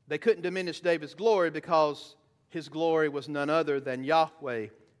 They couldn't diminish David's glory because his glory was none other than Yahweh,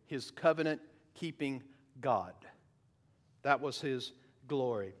 his covenant-keeping God. That was his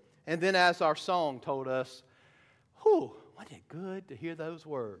glory. And then as our song told us, whew, wasn't it good to hear those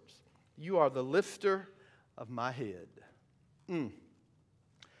words? You are the lifter of my head.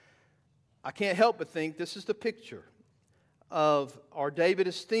 I can't help but think this is the picture of, or David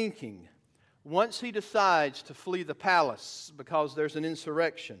is thinking, once he decides to flee the palace because there's an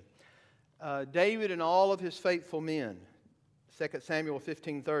insurrection, David and all of his faithful men, 2 Samuel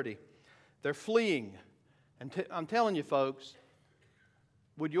 15:30, they're fleeing. And I'm telling you folks,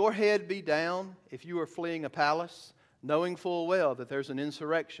 would your head be down if you were fleeing a palace, knowing full well that there's an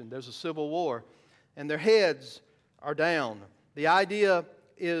insurrection, there's a civil war, and their heads are down? The idea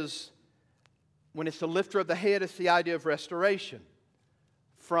is, when it's the lifter of the head, it's the idea of restoration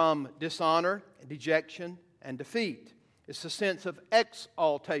from dishonor, dejection, and defeat. It's the sense of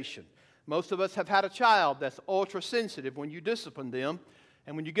exaltation. Most of us have had a child that's ultra-sensitive when you discipline them,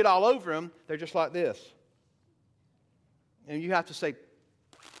 and when you get all over them, they're just like this. And you have to say,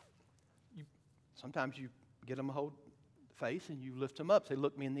 sometimes you get them a whole face and you lift them up, say,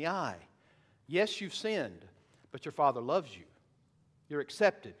 look me in the eye. Yes, you've sinned, but your Father loves you. You're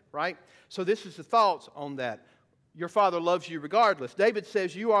accepted, right? So this is the thoughts on that. Your Father loves you regardless. David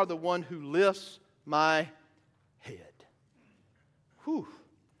says, you are the one who lifts my head. Whew.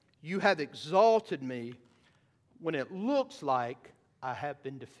 You have exalted me when it looks like I have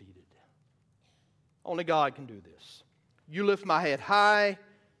been defeated. Only God can do this. You lift my head high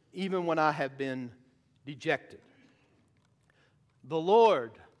even when I have been dejected. The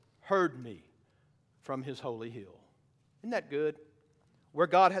Lord heard me from his holy hill. Isn't that good? Where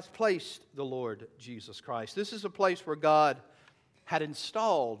God has placed the Lord Jesus Christ. This is a place where God had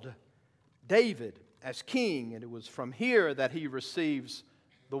installed David as king, and it was from here that he receives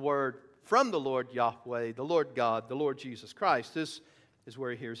the word from the Lord Yahweh, the Lord God, the Lord Jesus Christ. This is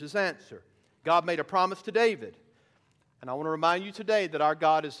where he hears his answer. God made a promise to David. And I want to remind you today that our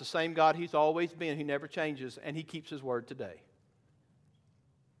God is the same God he's always been. He never changes, and he keeps his word today.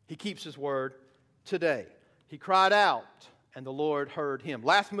 He keeps his word today. He cried out, and the Lord heard him.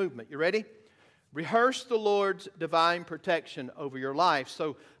 Last movement, you ready? Rehearse the Lord's divine protection over your life.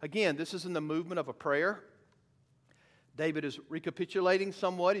 So again, this is in the movement of a prayer. David is recapitulating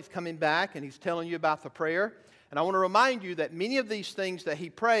somewhat. He's coming back and he's telling you about the prayer. And I want to remind you that many of these things that he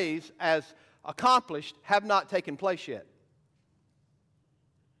prays as accomplished have not taken place yet.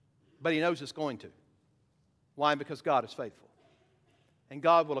 But he knows it's going to. Why? Because God is faithful. And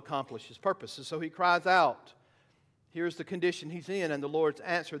God will accomplish his purposes. So he cries out. Here's the condition he's in, and the Lord's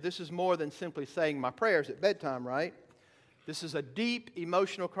answer. This is more than simply saying my prayers at bedtime, right? This is a deep,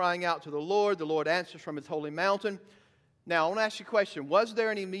 emotional crying out to the Lord. The Lord answers from his holy mountain. Now, I want to ask you a question. Was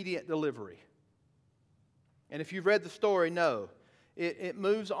there an immediate delivery? And if you've read the story, no. It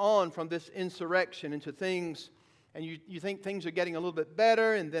moves on from this insurrection into things, and you think things are getting a little bit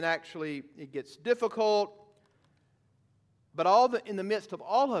better, and then actually it gets difficult. But in the midst of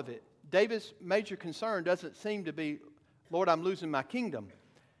all of it, David's major concern doesn't seem to be, Lord, I'm losing my kingdom.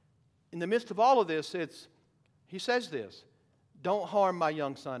 In the midst of all of this, he says this, don't harm my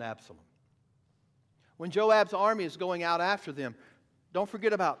young son Absalom. When Joab's army is going out after them, don't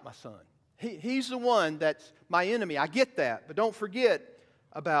forget about my son. He's the one that's my enemy. I get that, but don't forget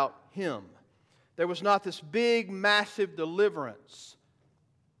about him. There was not this big, massive deliverance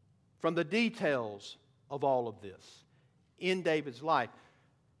from the details of all of this in David's life.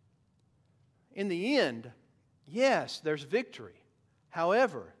 In the end, yes, there's victory.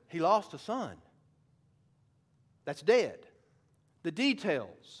 However, he lost a son that's dead. The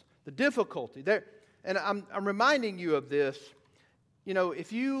details, the difficulty. And I'm reminding you of this. You know,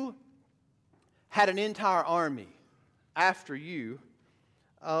 if you had an entire army after you,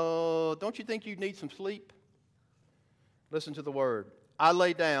 don't you think you'd need some sleep? Listen to the word. I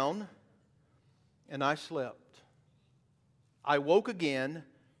lay down and I slept. I woke again,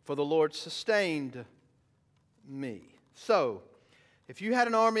 for the Lord sustained me. So, if you had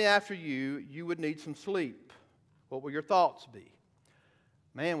an army after you, you would need some sleep. What will your thoughts be?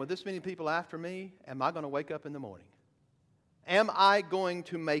 Man, with this many people after me, am I going to wake up in the morning? Am I going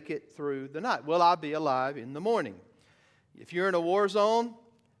to make it through the night? Will I be alive in the morning? If you're in a war zone,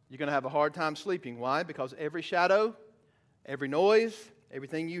 you're going to have a hard time sleeping. Why? Because every shadow, every noise,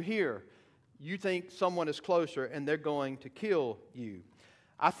 everything you hear, you think someone is closer and they're going to kill you.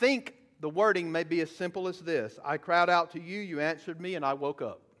 I think the wording may be as simple as this. I cried out to you, you answered me, and I woke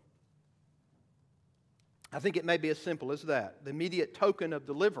up. I think it may be as simple as that. The immediate token of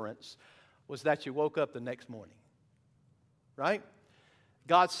deliverance was that you woke up the next morning. Right?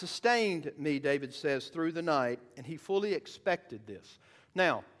 God sustained me, David says, through the night, and he fully expected this.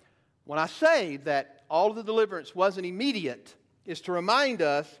 Now, when I say that all of the deliverance wasn't immediate, is to remind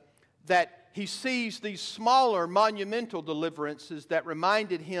us that he sees these smaller monumental deliverances that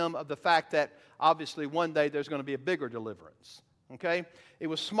reminded him of the fact that obviously one day there's going to be a bigger deliverance. Okay? It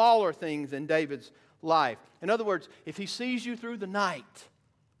was smaller things in David's life. In other words, if he sees you through the night,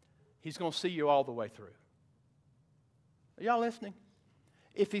 he's going to see you all the way through. Are y'all listening?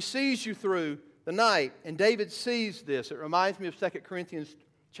 If he sees you through the night, and David sees this, it reminds me of 2 Corinthians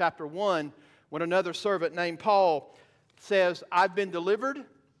chapter 1, when another servant named Paul says, I've been delivered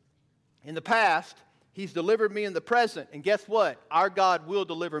in the past, he's delivered me in the present, and guess what? Our God will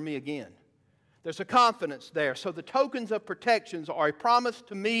deliver me again. There's a confidence there. So the tokens of protections are a promise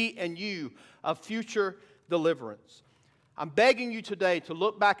to me and you of future deliverance. I'm begging you today to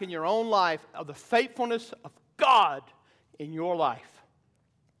look back in your own life of the faithfulness of God in your life.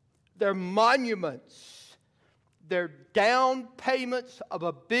 They're monuments. They're down payments of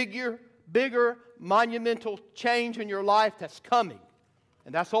a bigger monumental change in your life that's coming.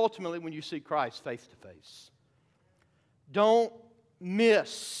 And that's ultimately when you see Christ face to face. Don't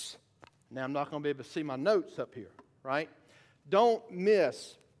miss. Now, I'm not going to be able to see my notes up here, right? Don't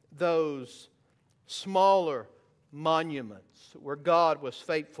miss those smaller monuments where God was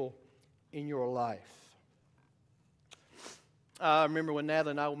faithful in your life. I remember when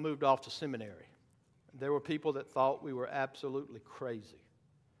Natalie and I moved off to seminary. There were people that thought we were absolutely crazy.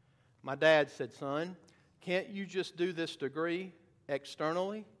 My dad said, son, can't you just do this degree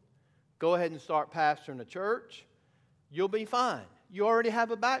externally? Go ahead and start pastoring a church. You'll be fine. You already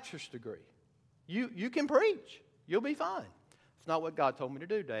have a bachelor's degree. You can preach. You'll be fine. It's not what God told me to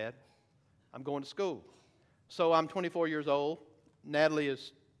do, Dad. I'm going to school. So I'm 24 years old. Natalie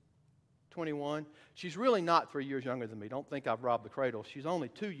is 21. She's really not 3 years younger than me. Don't think I've robbed the cradle. She's only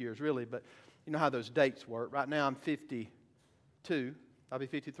 2 years, really, but you know how those dates work. Right now I'm 52. I'll be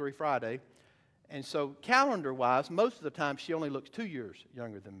 53 Friday. And so calendar-wise, most of the time she only looks 2 years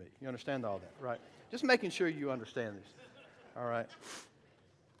younger than me. You understand all that, right? Just making sure you understand this. All right.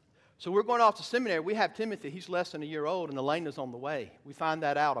 So we're going off to seminary. We have Timothy. He's less than a year old, and Elena's on the way. We find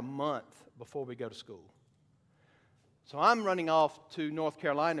that out a month before we go to school. So I'm running off to North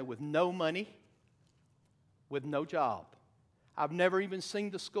Carolina with no money, with no job. I've never even seen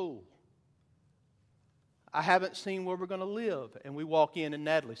the school. I haven't seen where we're going to live. And we walk in and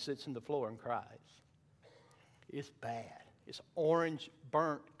Natalie sits on the floor and cries. It's bad. It's orange,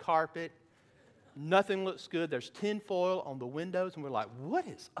 burnt carpet. Nothing looks good. There's tinfoil on the windows. And we're like, what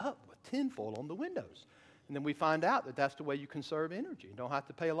is up with tinfoil on the windows? And then we find out that that's the way you conserve energy. You don't have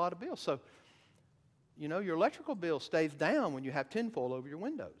to pay a lot of bills. So, you know, your electrical bill stays down when you have tinfoil over your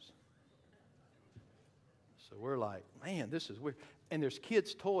windows. So we're like, man, this is weird. And there's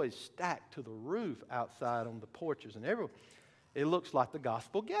kids' toys stacked to the roof outside on the porches and everywhere. It looks like the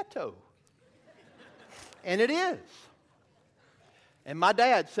gospel ghetto. And it is. And my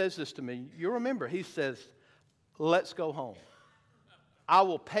dad says this to me. You remember, he says, let's go home. I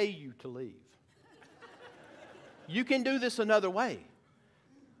will pay you to leave. You can do this another way.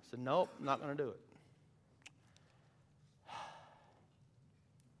 I said, nope, I'm not going to do it.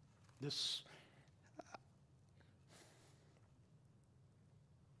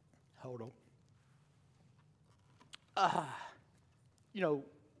 Hold on. You know,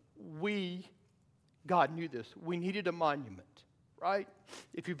 God knew this. We needed a monument, right?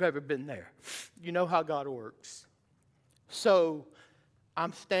 If you've ever been there, you know how God works. So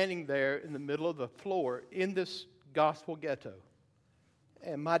I'm standing there in the middle of the floor in this gospel ghetto.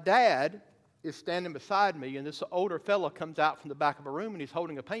 And my dad is standing beside me, and this older fella comes out from the back of a room, and he's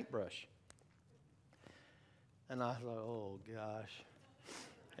holding a paintbrush. And I thought, oh, gosh.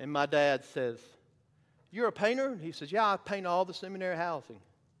 And my dad says, you're a painter? And he says, yeah, I paint all the seminary housing.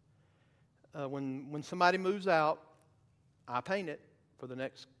 When somebody moves out, I paint it for the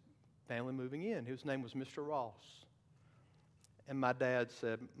next family moving in. His name was Mr. Ross. And my dad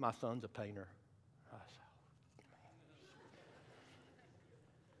said, my son's a painter. I said,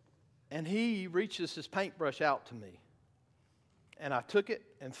 and he reaches his paintbrush out to me. And I took it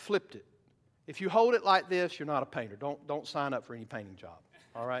and flipped it. If you hold it like this, you're not a painter. Don't sign up for any painting job.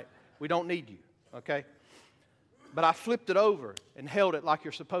 All right? We don't need you. Okay? But I flipped it over and held it like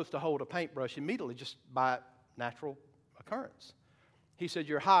you're supposed to hold a paintbrush immediately, just by natural occurrence. He said,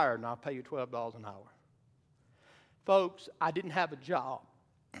 you're hired, and I'll pay you $12 an hour. Folks, I didn't have a job.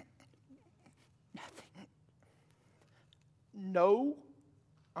 Nothing. No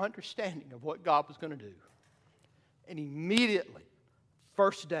understanding of what God was going to do. And immediately,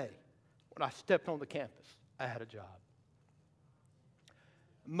 first day, when I stepped on the campus, I had a job.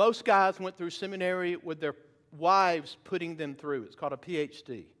 Most guys went through seminary with their wives putting them through. It's called a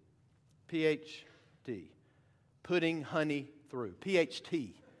PhD. PhD. Putting honey through.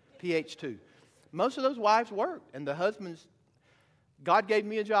 PhD. PH2. Most of those wives worked, and the husbands, God gave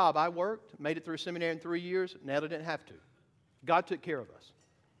me a job. I worked, made it through seminary in 3 years. Natalie didn't have to. God took care of us.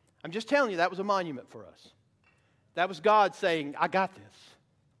 I'm just telling you, that was a monument for us. That was God saying, I got this.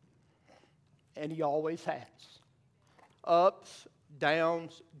 And He always has. Ups,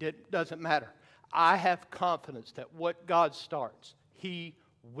 downs, doesn't matter. I have confidence that what God starts, He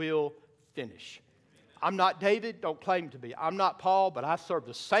will finish. I'm not David, don't claim to be. I'm not Paul, but I serve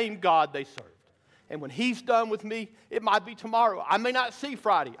the same God they served. And when He's done with me, it might be tomorrow. I may not see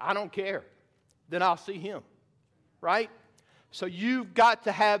Friday. I don't care. Then I'll see Him. Right? So you've got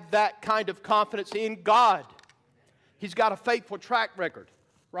to have that kind of confidence in God. He's got a faithful track record.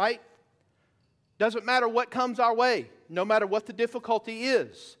 Right? Doesn't matter what comes our way. No matter what the difficulty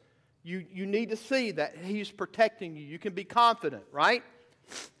is. You need to see that He's protecting you. You can be confident. Right?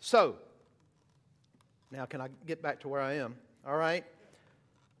 So, now can I get back to where I am? All right?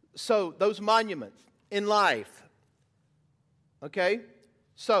 So, those monuments in life, okay?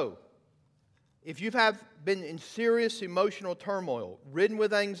 So, if you have been in serious emotional turmoil, ridden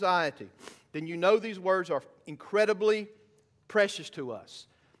with anxiety, then you know these words are incredibly precious to us.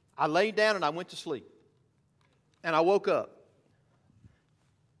 I laid down and I went to sleep. And I woke up.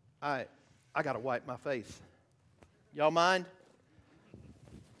 I got to wipe my face. Y'all mind?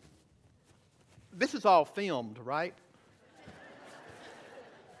 This is all filmed, right?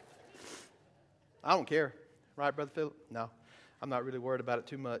 I don't care. Right, Brother Phillip? No, I'm not really worried about it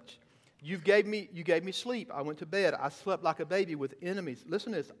too much. You gave me sleep. I went to bed. I slept like a baby with enemies.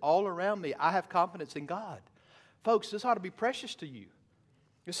 Listen to this. All around me, I have confidence in God. Folks, this ought to be precious to you.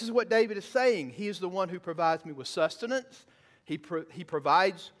 This is what David is saying. He is the one who provides me with sustenance. He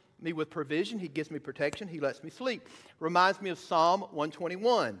provides me with provision. He gives me protection. He lets me sleep. Reminds me of Psalm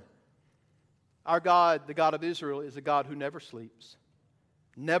 121. Our God, the God of Israel, is a God who never sleeps,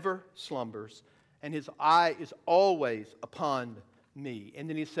 never slumbers, and His eye is always upon me. And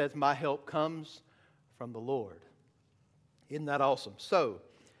then He says, my help comes from the Lord. Isn't that awesome? So,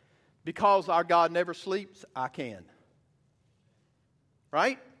 because our God never sleeps, I can.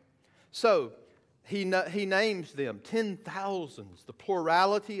 Right? So, He names them 10,000s, the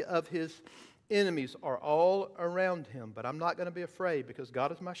plurality of His enemies are all around him, but I'm not going to be afraid because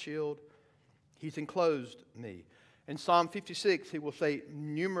God is my shield. He's enclosed me. In Psalm 56, he will say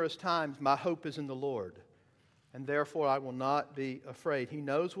numerous times, my hope is in the Lord, and therefore I will not be afraid. He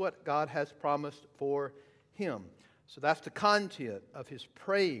knows what God has promised for him. So that's the content of his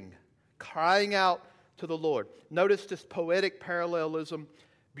praying, crying out to the Lord. Notice this poetic parallelism,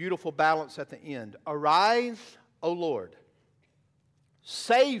 beautiful balance at the end. Arise, O Lord.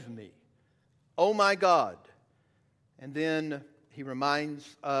 Save me, O my God. And then he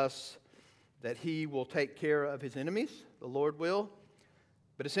reminds us that he will take care of his enemies, the Lord will.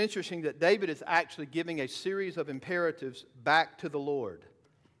 But it's interesting that David is actually giving a series of imperatives back to the Lord.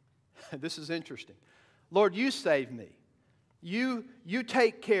 This is interesting. Lord, you save me. You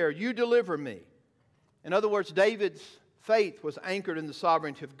take care. You deliver me. In other words, David's faith was anchored in the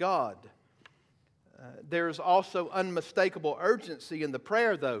sovereignty of God. There's also unmistakable urgency in the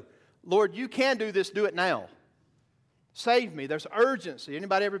prayer, though. Lord, you can do this. Do it now. Save me. There's urgency.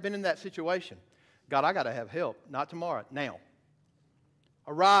 Anybody ever been in that situation? God, I got to have help. Not tomorrow. Now.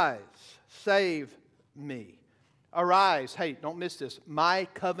 Arise. Save me. Arise. Hey, don't miss this. My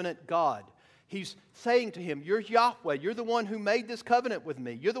covenant God. He's saying to him, you're Yahweh. You're the one who made this covenant with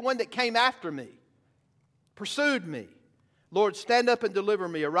me. You're the one that came after me. Pursued me. Lord, stand up and deliver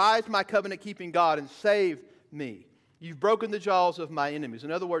me. Arise, my covenant-keeping God, and save me. You've broken the jaws of my enemies.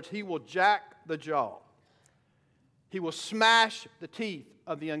 In other words, he will jack the jaw. He will smash the teeth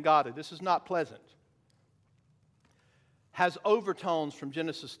of the ungodly. This is not pleasant. Has overtones from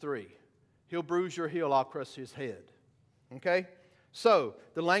Genesis 3. He'll bruise your heel, I'll crush his head. Okay? So,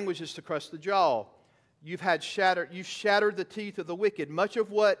 the language is to crush the jaw. You've shattered the teeth of the wicked. Much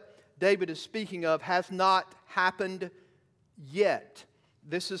of what David is speaking of has not happened yet.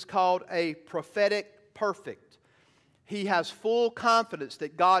 This is called a prophetic perfect. He has full confidence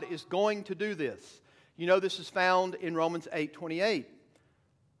that God is going to do this. You know this is found in Romans 8:28.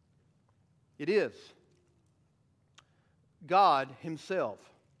 It is. God himself.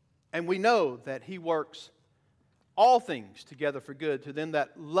 And we know that he works all things together for good to them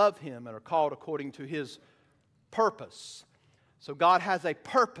that love him and are called according to his purpose. So God has a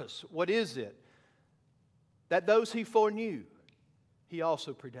purpose. What is it? That those he foreknew, he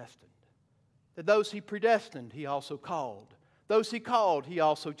also predestined. That those he predestined, he also called. Those he called, he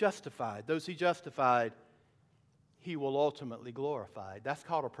also justified. Those he justified, he will ultimately glorify. That's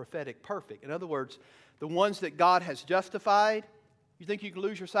called a prophetic perfect. In other words, the ones that God has justified, you think you can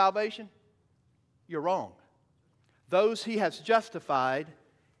lose your salvation? You're wrong. Those he has justified,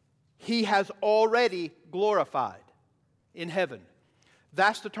 he has already glorified in heaven.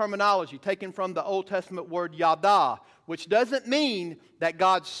 That's the terminology taken from the Old Testament word yada, which doesn't mean that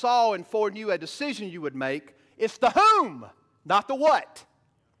God saw and foreknew a decision you would make. It's the whom, not the what.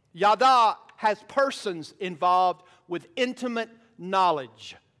 Yada has persons involved with intimate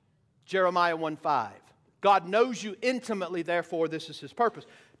knowledge. Jeremiah 1:5. God knows you intimately, therefore this is his purpose.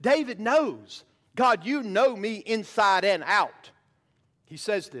 David knows, God, you know me inside and out. He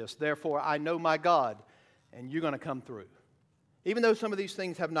says this, therefore I know my God, and you're going to come through. Even though some of these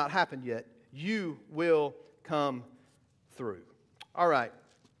things have not happened yet, you will come through. All right.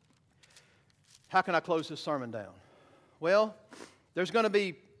 How can I close this sermon down? Well, there's going to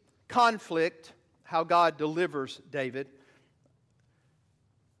be conflict, how God delivers David.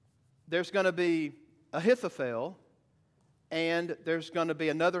 There's going to be Ahithophel, and there's going to be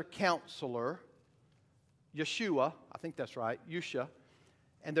another counselor, Yeshua, I think that's right, Yusha.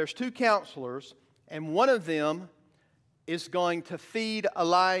 And there's two counselors, and one of them is going to feed a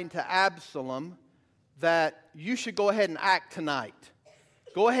line to Absalom that you should go ahead and act tonight.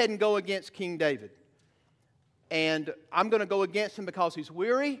 Go ahead and go against King David. And I'm going to go against him because he's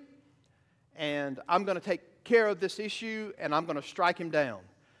weary, and I'm going to take care of this issue, and I'm going to strike him down.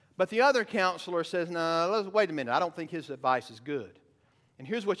 But the other counselor says, no, wait a minute, I don't think his advice is good. And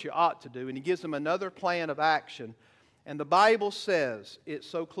here's what you ought to do. And he gives them another plan of action. And the Bible says it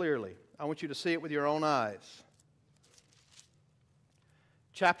so clearly. I want you to see it with your own eyes.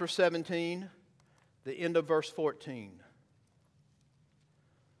 Chapter 17, the end of verse 14.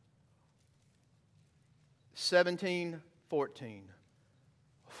 17:14.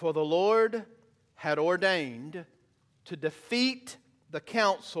 For the Lord had ordained to defeat the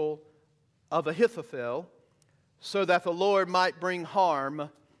counsel of Ahithophel, so that the Lord might bring harm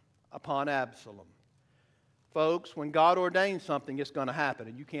upon Absalom. Folks, when God ordains something, it's going to happen,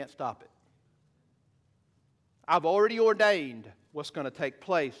 and you can't stop it. I've already ordained what's going to take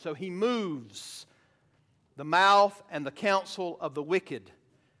place. So he moves the mouth and the counsel of the wicked,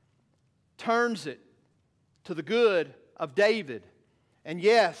 turns it to the good of David. And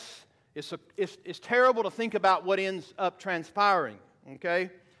yes, It's terrible to think about what ends up transpiring, okay?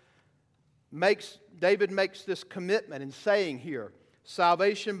 David makes this commitment in saying here,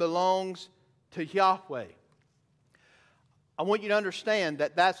 salvation belongs to Yahweh. I want you to understand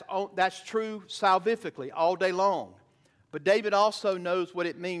that that's true salvifically all day long. But David also knows what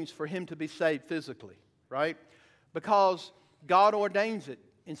it means for him to be saved physically, right? Because God ordains it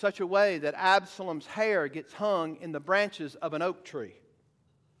in such a way that Absalom's hair gets hung in the branches of an oak tree.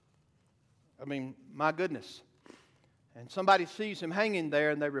 I mean, my goodness. And somebody sees him hanging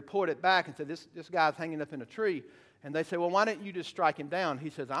there and they report it back and say, this guy's hanging up in a tree. And they say, well, why didn't you just strike him down? He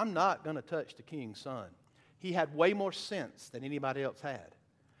says, I'm not going to touch the king's son. He had way more sense than anybody else had.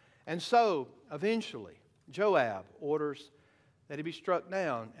 And so, eventually, Joab orders that he be struck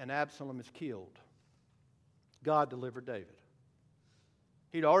down and Absalom is killed. God delivered David.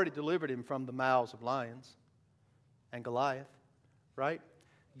 He'd already delivered him from the mouths of lions and Goliath, right?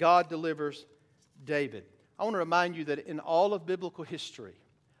 God delivers David. I want to remind you that in all of biblical history,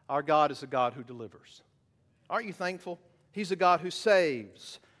 our God is a God who delivers. Aren't you thankful? He's a God who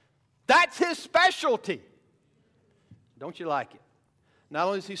saves. That's His specialty. Don't you like it? Not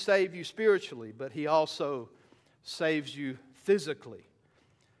only does He save you spiritually, but He also saves you physically.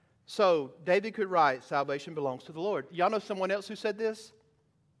 So, David could write, salvation belongs to the Lord. Y'all know someone else who said this?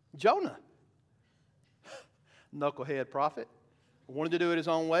 Jonah. Knucklehead prophet. Wanted to do it his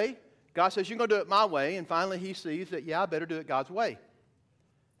own way. God says, you're going to do it my way. And finally he sees that, I better do it God's way.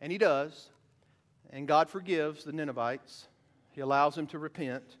 And he does. And God forgives the Ninevites. He allows them to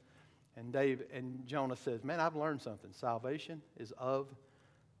repent. And Jonah says, man, I've learned something. Salvation is of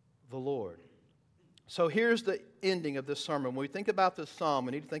the Lord. So here's the ending of this sermon. When we think about this psalm,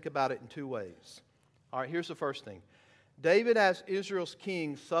 we need to think about it in two ways. All right, here's the first thing. David, as Israel's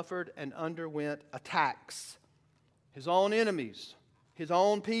king, suffered and underwent attacks. His own enemies, his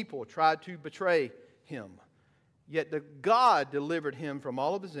own people tried to betray him. Yet God delivered him from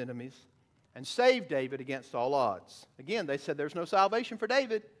all of his enemies and saved David against all odds. Again, they said there's no salvation for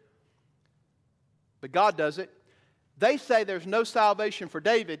David. But God does it. They say there's no salvation for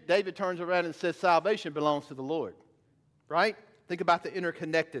David. David turns around and says salvation belongs to the Lord. Right? Think about the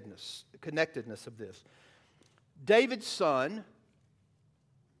connectedness of this. David's son,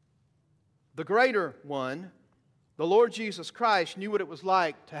 the greater one, the Lord Jesus Christ, knew what it was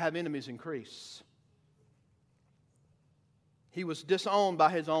like to have enemies increase. He was disowned by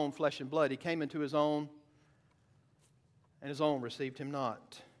his own flesh and blood. He came into his own, and his own received him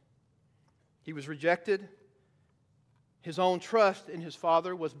not. He was rejected. His own trust in his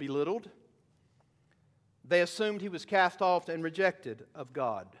Father was belittled. They assumed he was cast off and rejected of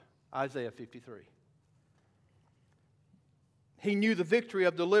God. Isaiah 53. He knew the victory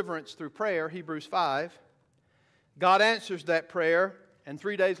of deliverance through prayer, Hebrews 5. God answers that prayer, and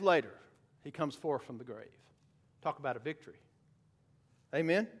 3 days later, he comes forth from the grave. Talk about a victory.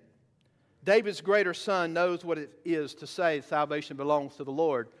 Amen? David's greater son knows what it is to say salvation belongs to the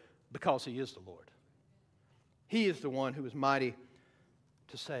Lord because he is the Lord. He is the one who is mighty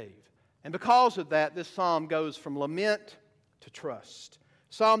to save. And because of that, this psalm goes from lament to trust.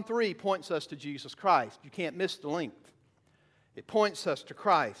 Psalm 3 points us to Jesus Christ. You can't miss the link. It points us to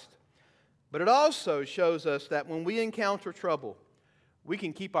Christ. But it also shows us that when we encounter trouble, we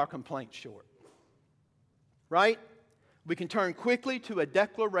can keep our complaints short. Right? We can turn quickly to a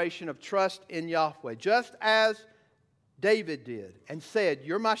declaration of trust in Yahweh, just as David did and said,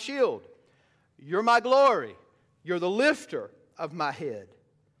 you're my shield, you're my glory, you're the lifter of my head.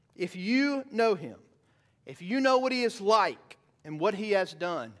 If you know Him, if you know what He is like and what He has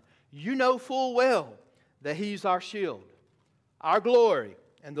done, you know full well that He's our shield, our glory,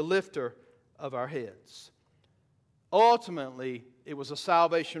 and the lifter of our heads. Ultimately, it was a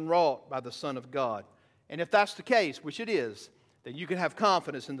salvation wrought by the Son of God. And if that's the case, which it is, then you can have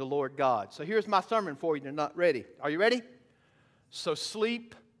confidence in the Lord God. So here's my sermon for you. You're not ready. Are you ready? So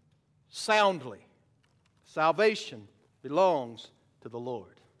sleep soundly. Salvation belongs to the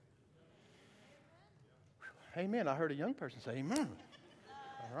Lord. Amen. I heard a young person say amen.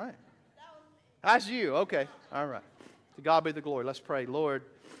 All right. That's you. Okay. All right. To God be the glory. Let's pray. Lord,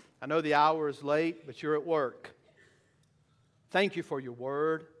 I know the hour is late, but you're at work. Thank you for your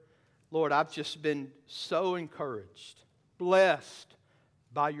word. Lord, I've just been so encouraged, blessed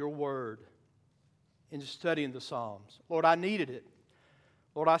by your word in studying the Psalms. Lord, I needed it.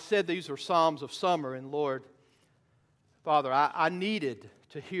 Lord, I said these are Psalms of summer, and Lord, Father, I needed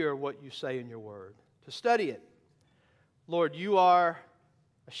to hear what you say in your word, to study it. Lord, you are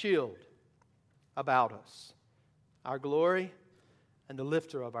a shield about us, our glory and the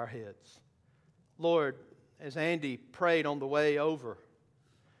lifter of our heads. Lord, as Andy prayed on the way over,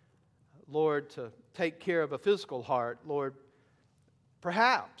 Lord, to take care of a physical heart, Lord,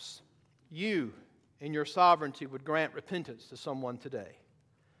 perhaps you in your sovereignty would grant repentance to someone today.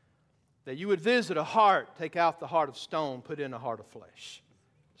 That you would visit a heart, take out the heart of stone, put in a heart of flesh.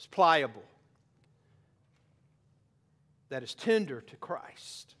 It's pliable. That is tender to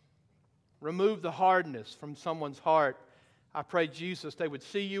Christ. Remove the hardness from someone's heart. I pray, Jesus, they would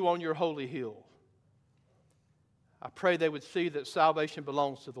see you on your holy hill. I pray they would see that salvation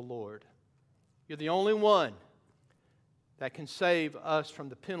belongs to the Lord. You're the only one that can save us from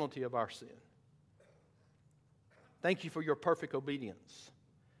the penalty of our sin. Thank you for your perfect obedience.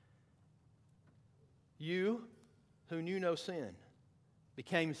 You, who knew no sin,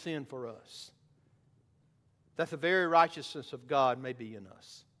 became sin for us, that the very righteousness of God may be in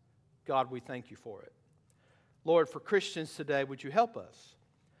us. God, we thank you for it. Lord, for Christians today, would you help us?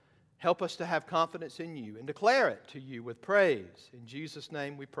 Help us to have confidence in you and declare it to you with praise. In Jesus'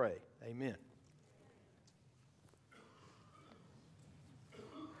 name we pray. Amen.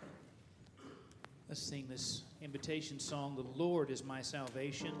 Let's sing this invitation song, "The Lord is my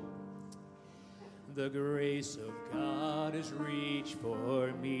salvation." The grace of God has reached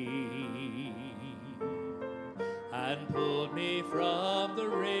for me and pulled me from the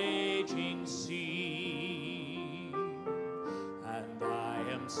raging sea, and I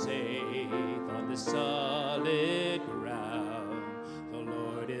am safe on the solid ground. The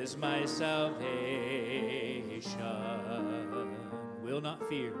Lord is my salvation. Will not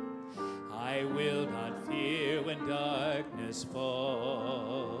fear. I will not fear when darkness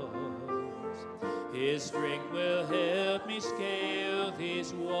falls. His strength will help me scale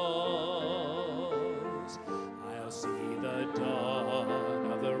these walls. I'll see the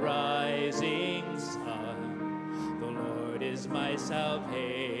dawn of the rising sun. The Lord is my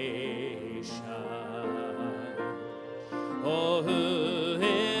salvation. Oh, who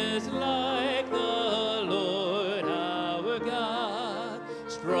is like the Lord our God,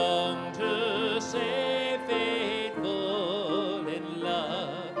 strong to save, faithful in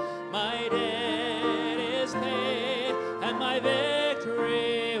love. My debt is paid and my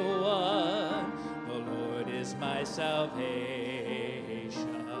victory won. The Lord is my salvation.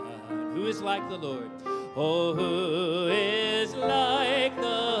 Who is like the Lord? Oh, who is like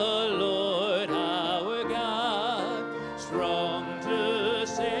the Lord our God, strong to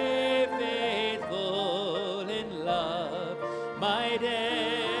save, faithful in love. My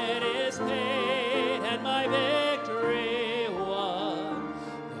debt is paid and my victory won.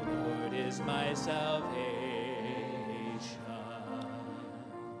 The Lord is my salvation.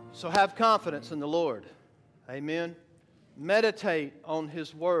 So have confidence in the Lord. Amen. Meditate on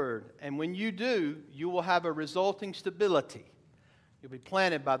His Word, and when you do, you will have a resulting stability. You'll be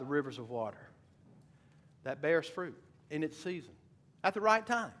planted by the rivers of water that bears fruit in its season at the right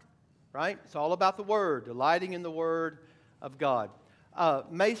time, right? It's all about the Word, delighting in the Word of God.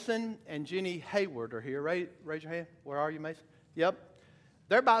 Mason and Jenny Hayward are here. Raise your hand. Where are you, Mason? Yep.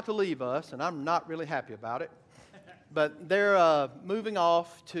 They're about to leave us, and I'm not really happy about it. But they're moving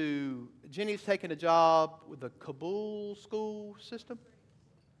off to, Jenny's taking a job with the Kabul school system?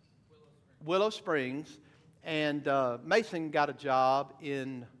 Willow Springs. And Mason got a job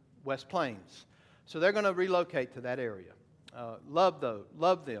in West Plains. So they're going to relocate to that area. Love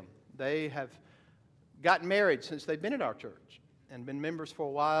them. They have gotten married since they've been at our church and been members for a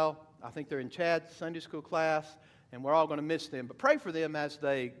while. I think they're in Chad's Sunday school class, and we're all going to miss them. But pray for them as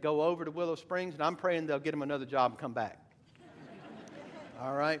they go over to Willow Springs, and I'm praying they'll get them another job and come back.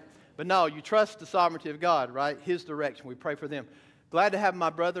 All right? But no, you trust the sovereignty of God, right? His direction. We pray for them. Glad to have my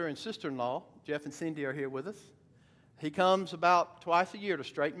brother and sister-in-law, Jeff and Cindy, are here with us. He comes about twice a year to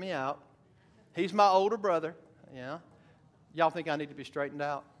straighten me out. He's my older brother. Yeah. Y'all think I need to be straightened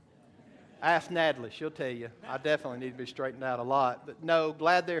out? Ask Natalie. She'll tell you. I definitely need to be straightened out a lot. But no,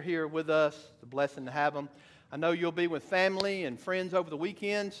 glad they're here with us. It's a blessing to have them. I know you'll be with family and friends over the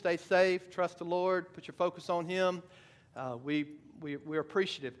weekend. Stay safe. Trust the Lord. Put your focus on Him. We're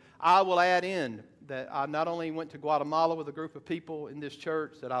appreciative. I will add in that I not only went to Guatemala with a group of people in this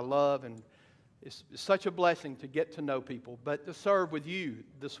church that I love, and it's such a blessing to get to know people, but to serve with you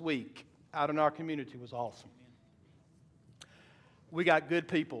this week out in our community was awesome. We got good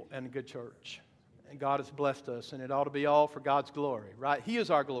people and a good church, and God has blessed us, and it ought to be all for God's glory, right? He is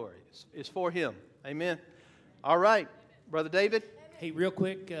our glory. It's for Him. Amen. All right, Brother David. Hey, real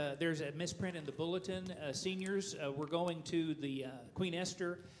quick, there's a misprint in the bulletin. Seniors, we're going to the Queen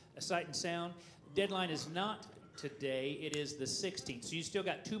Esther Sight and Sound. Deadline is not today. It is the 16th. So you still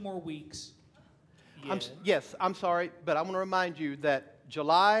got 2 more weeks. Yeah. I'm sorry, but I want to remind you that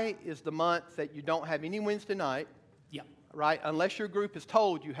July is the month that you don't have any Wednesday night. Yeah. right? Unless your group is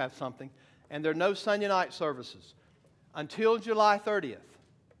told you have something. And there are no Sunday night services until July 30th.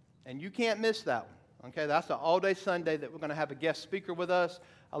 And you can't miss that one. Okay, that's an all-day Sunday that we're going to have a guest speaker with us.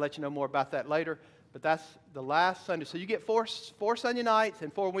 I'll let you know more about that later. But that's the last Sunday. So you get four Sunday nights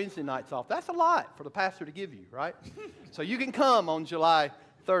and 4 Wednesday nights off. That's a lot for the pastor to give you, right? So you can come on July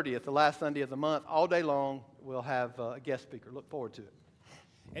 30th, the last Sunday of the month, all day long. We'll have a guest speaker. Look forward to it.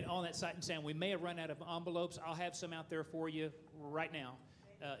 And on that Sight and Sound, we may have run out of envelopes. I'll have some out there for you right now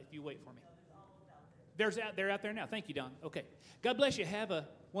if you wait for me. They're out there now. Thank you, Don. Okay. God bless you. Have a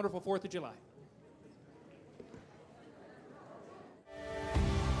wonderful 4th of July.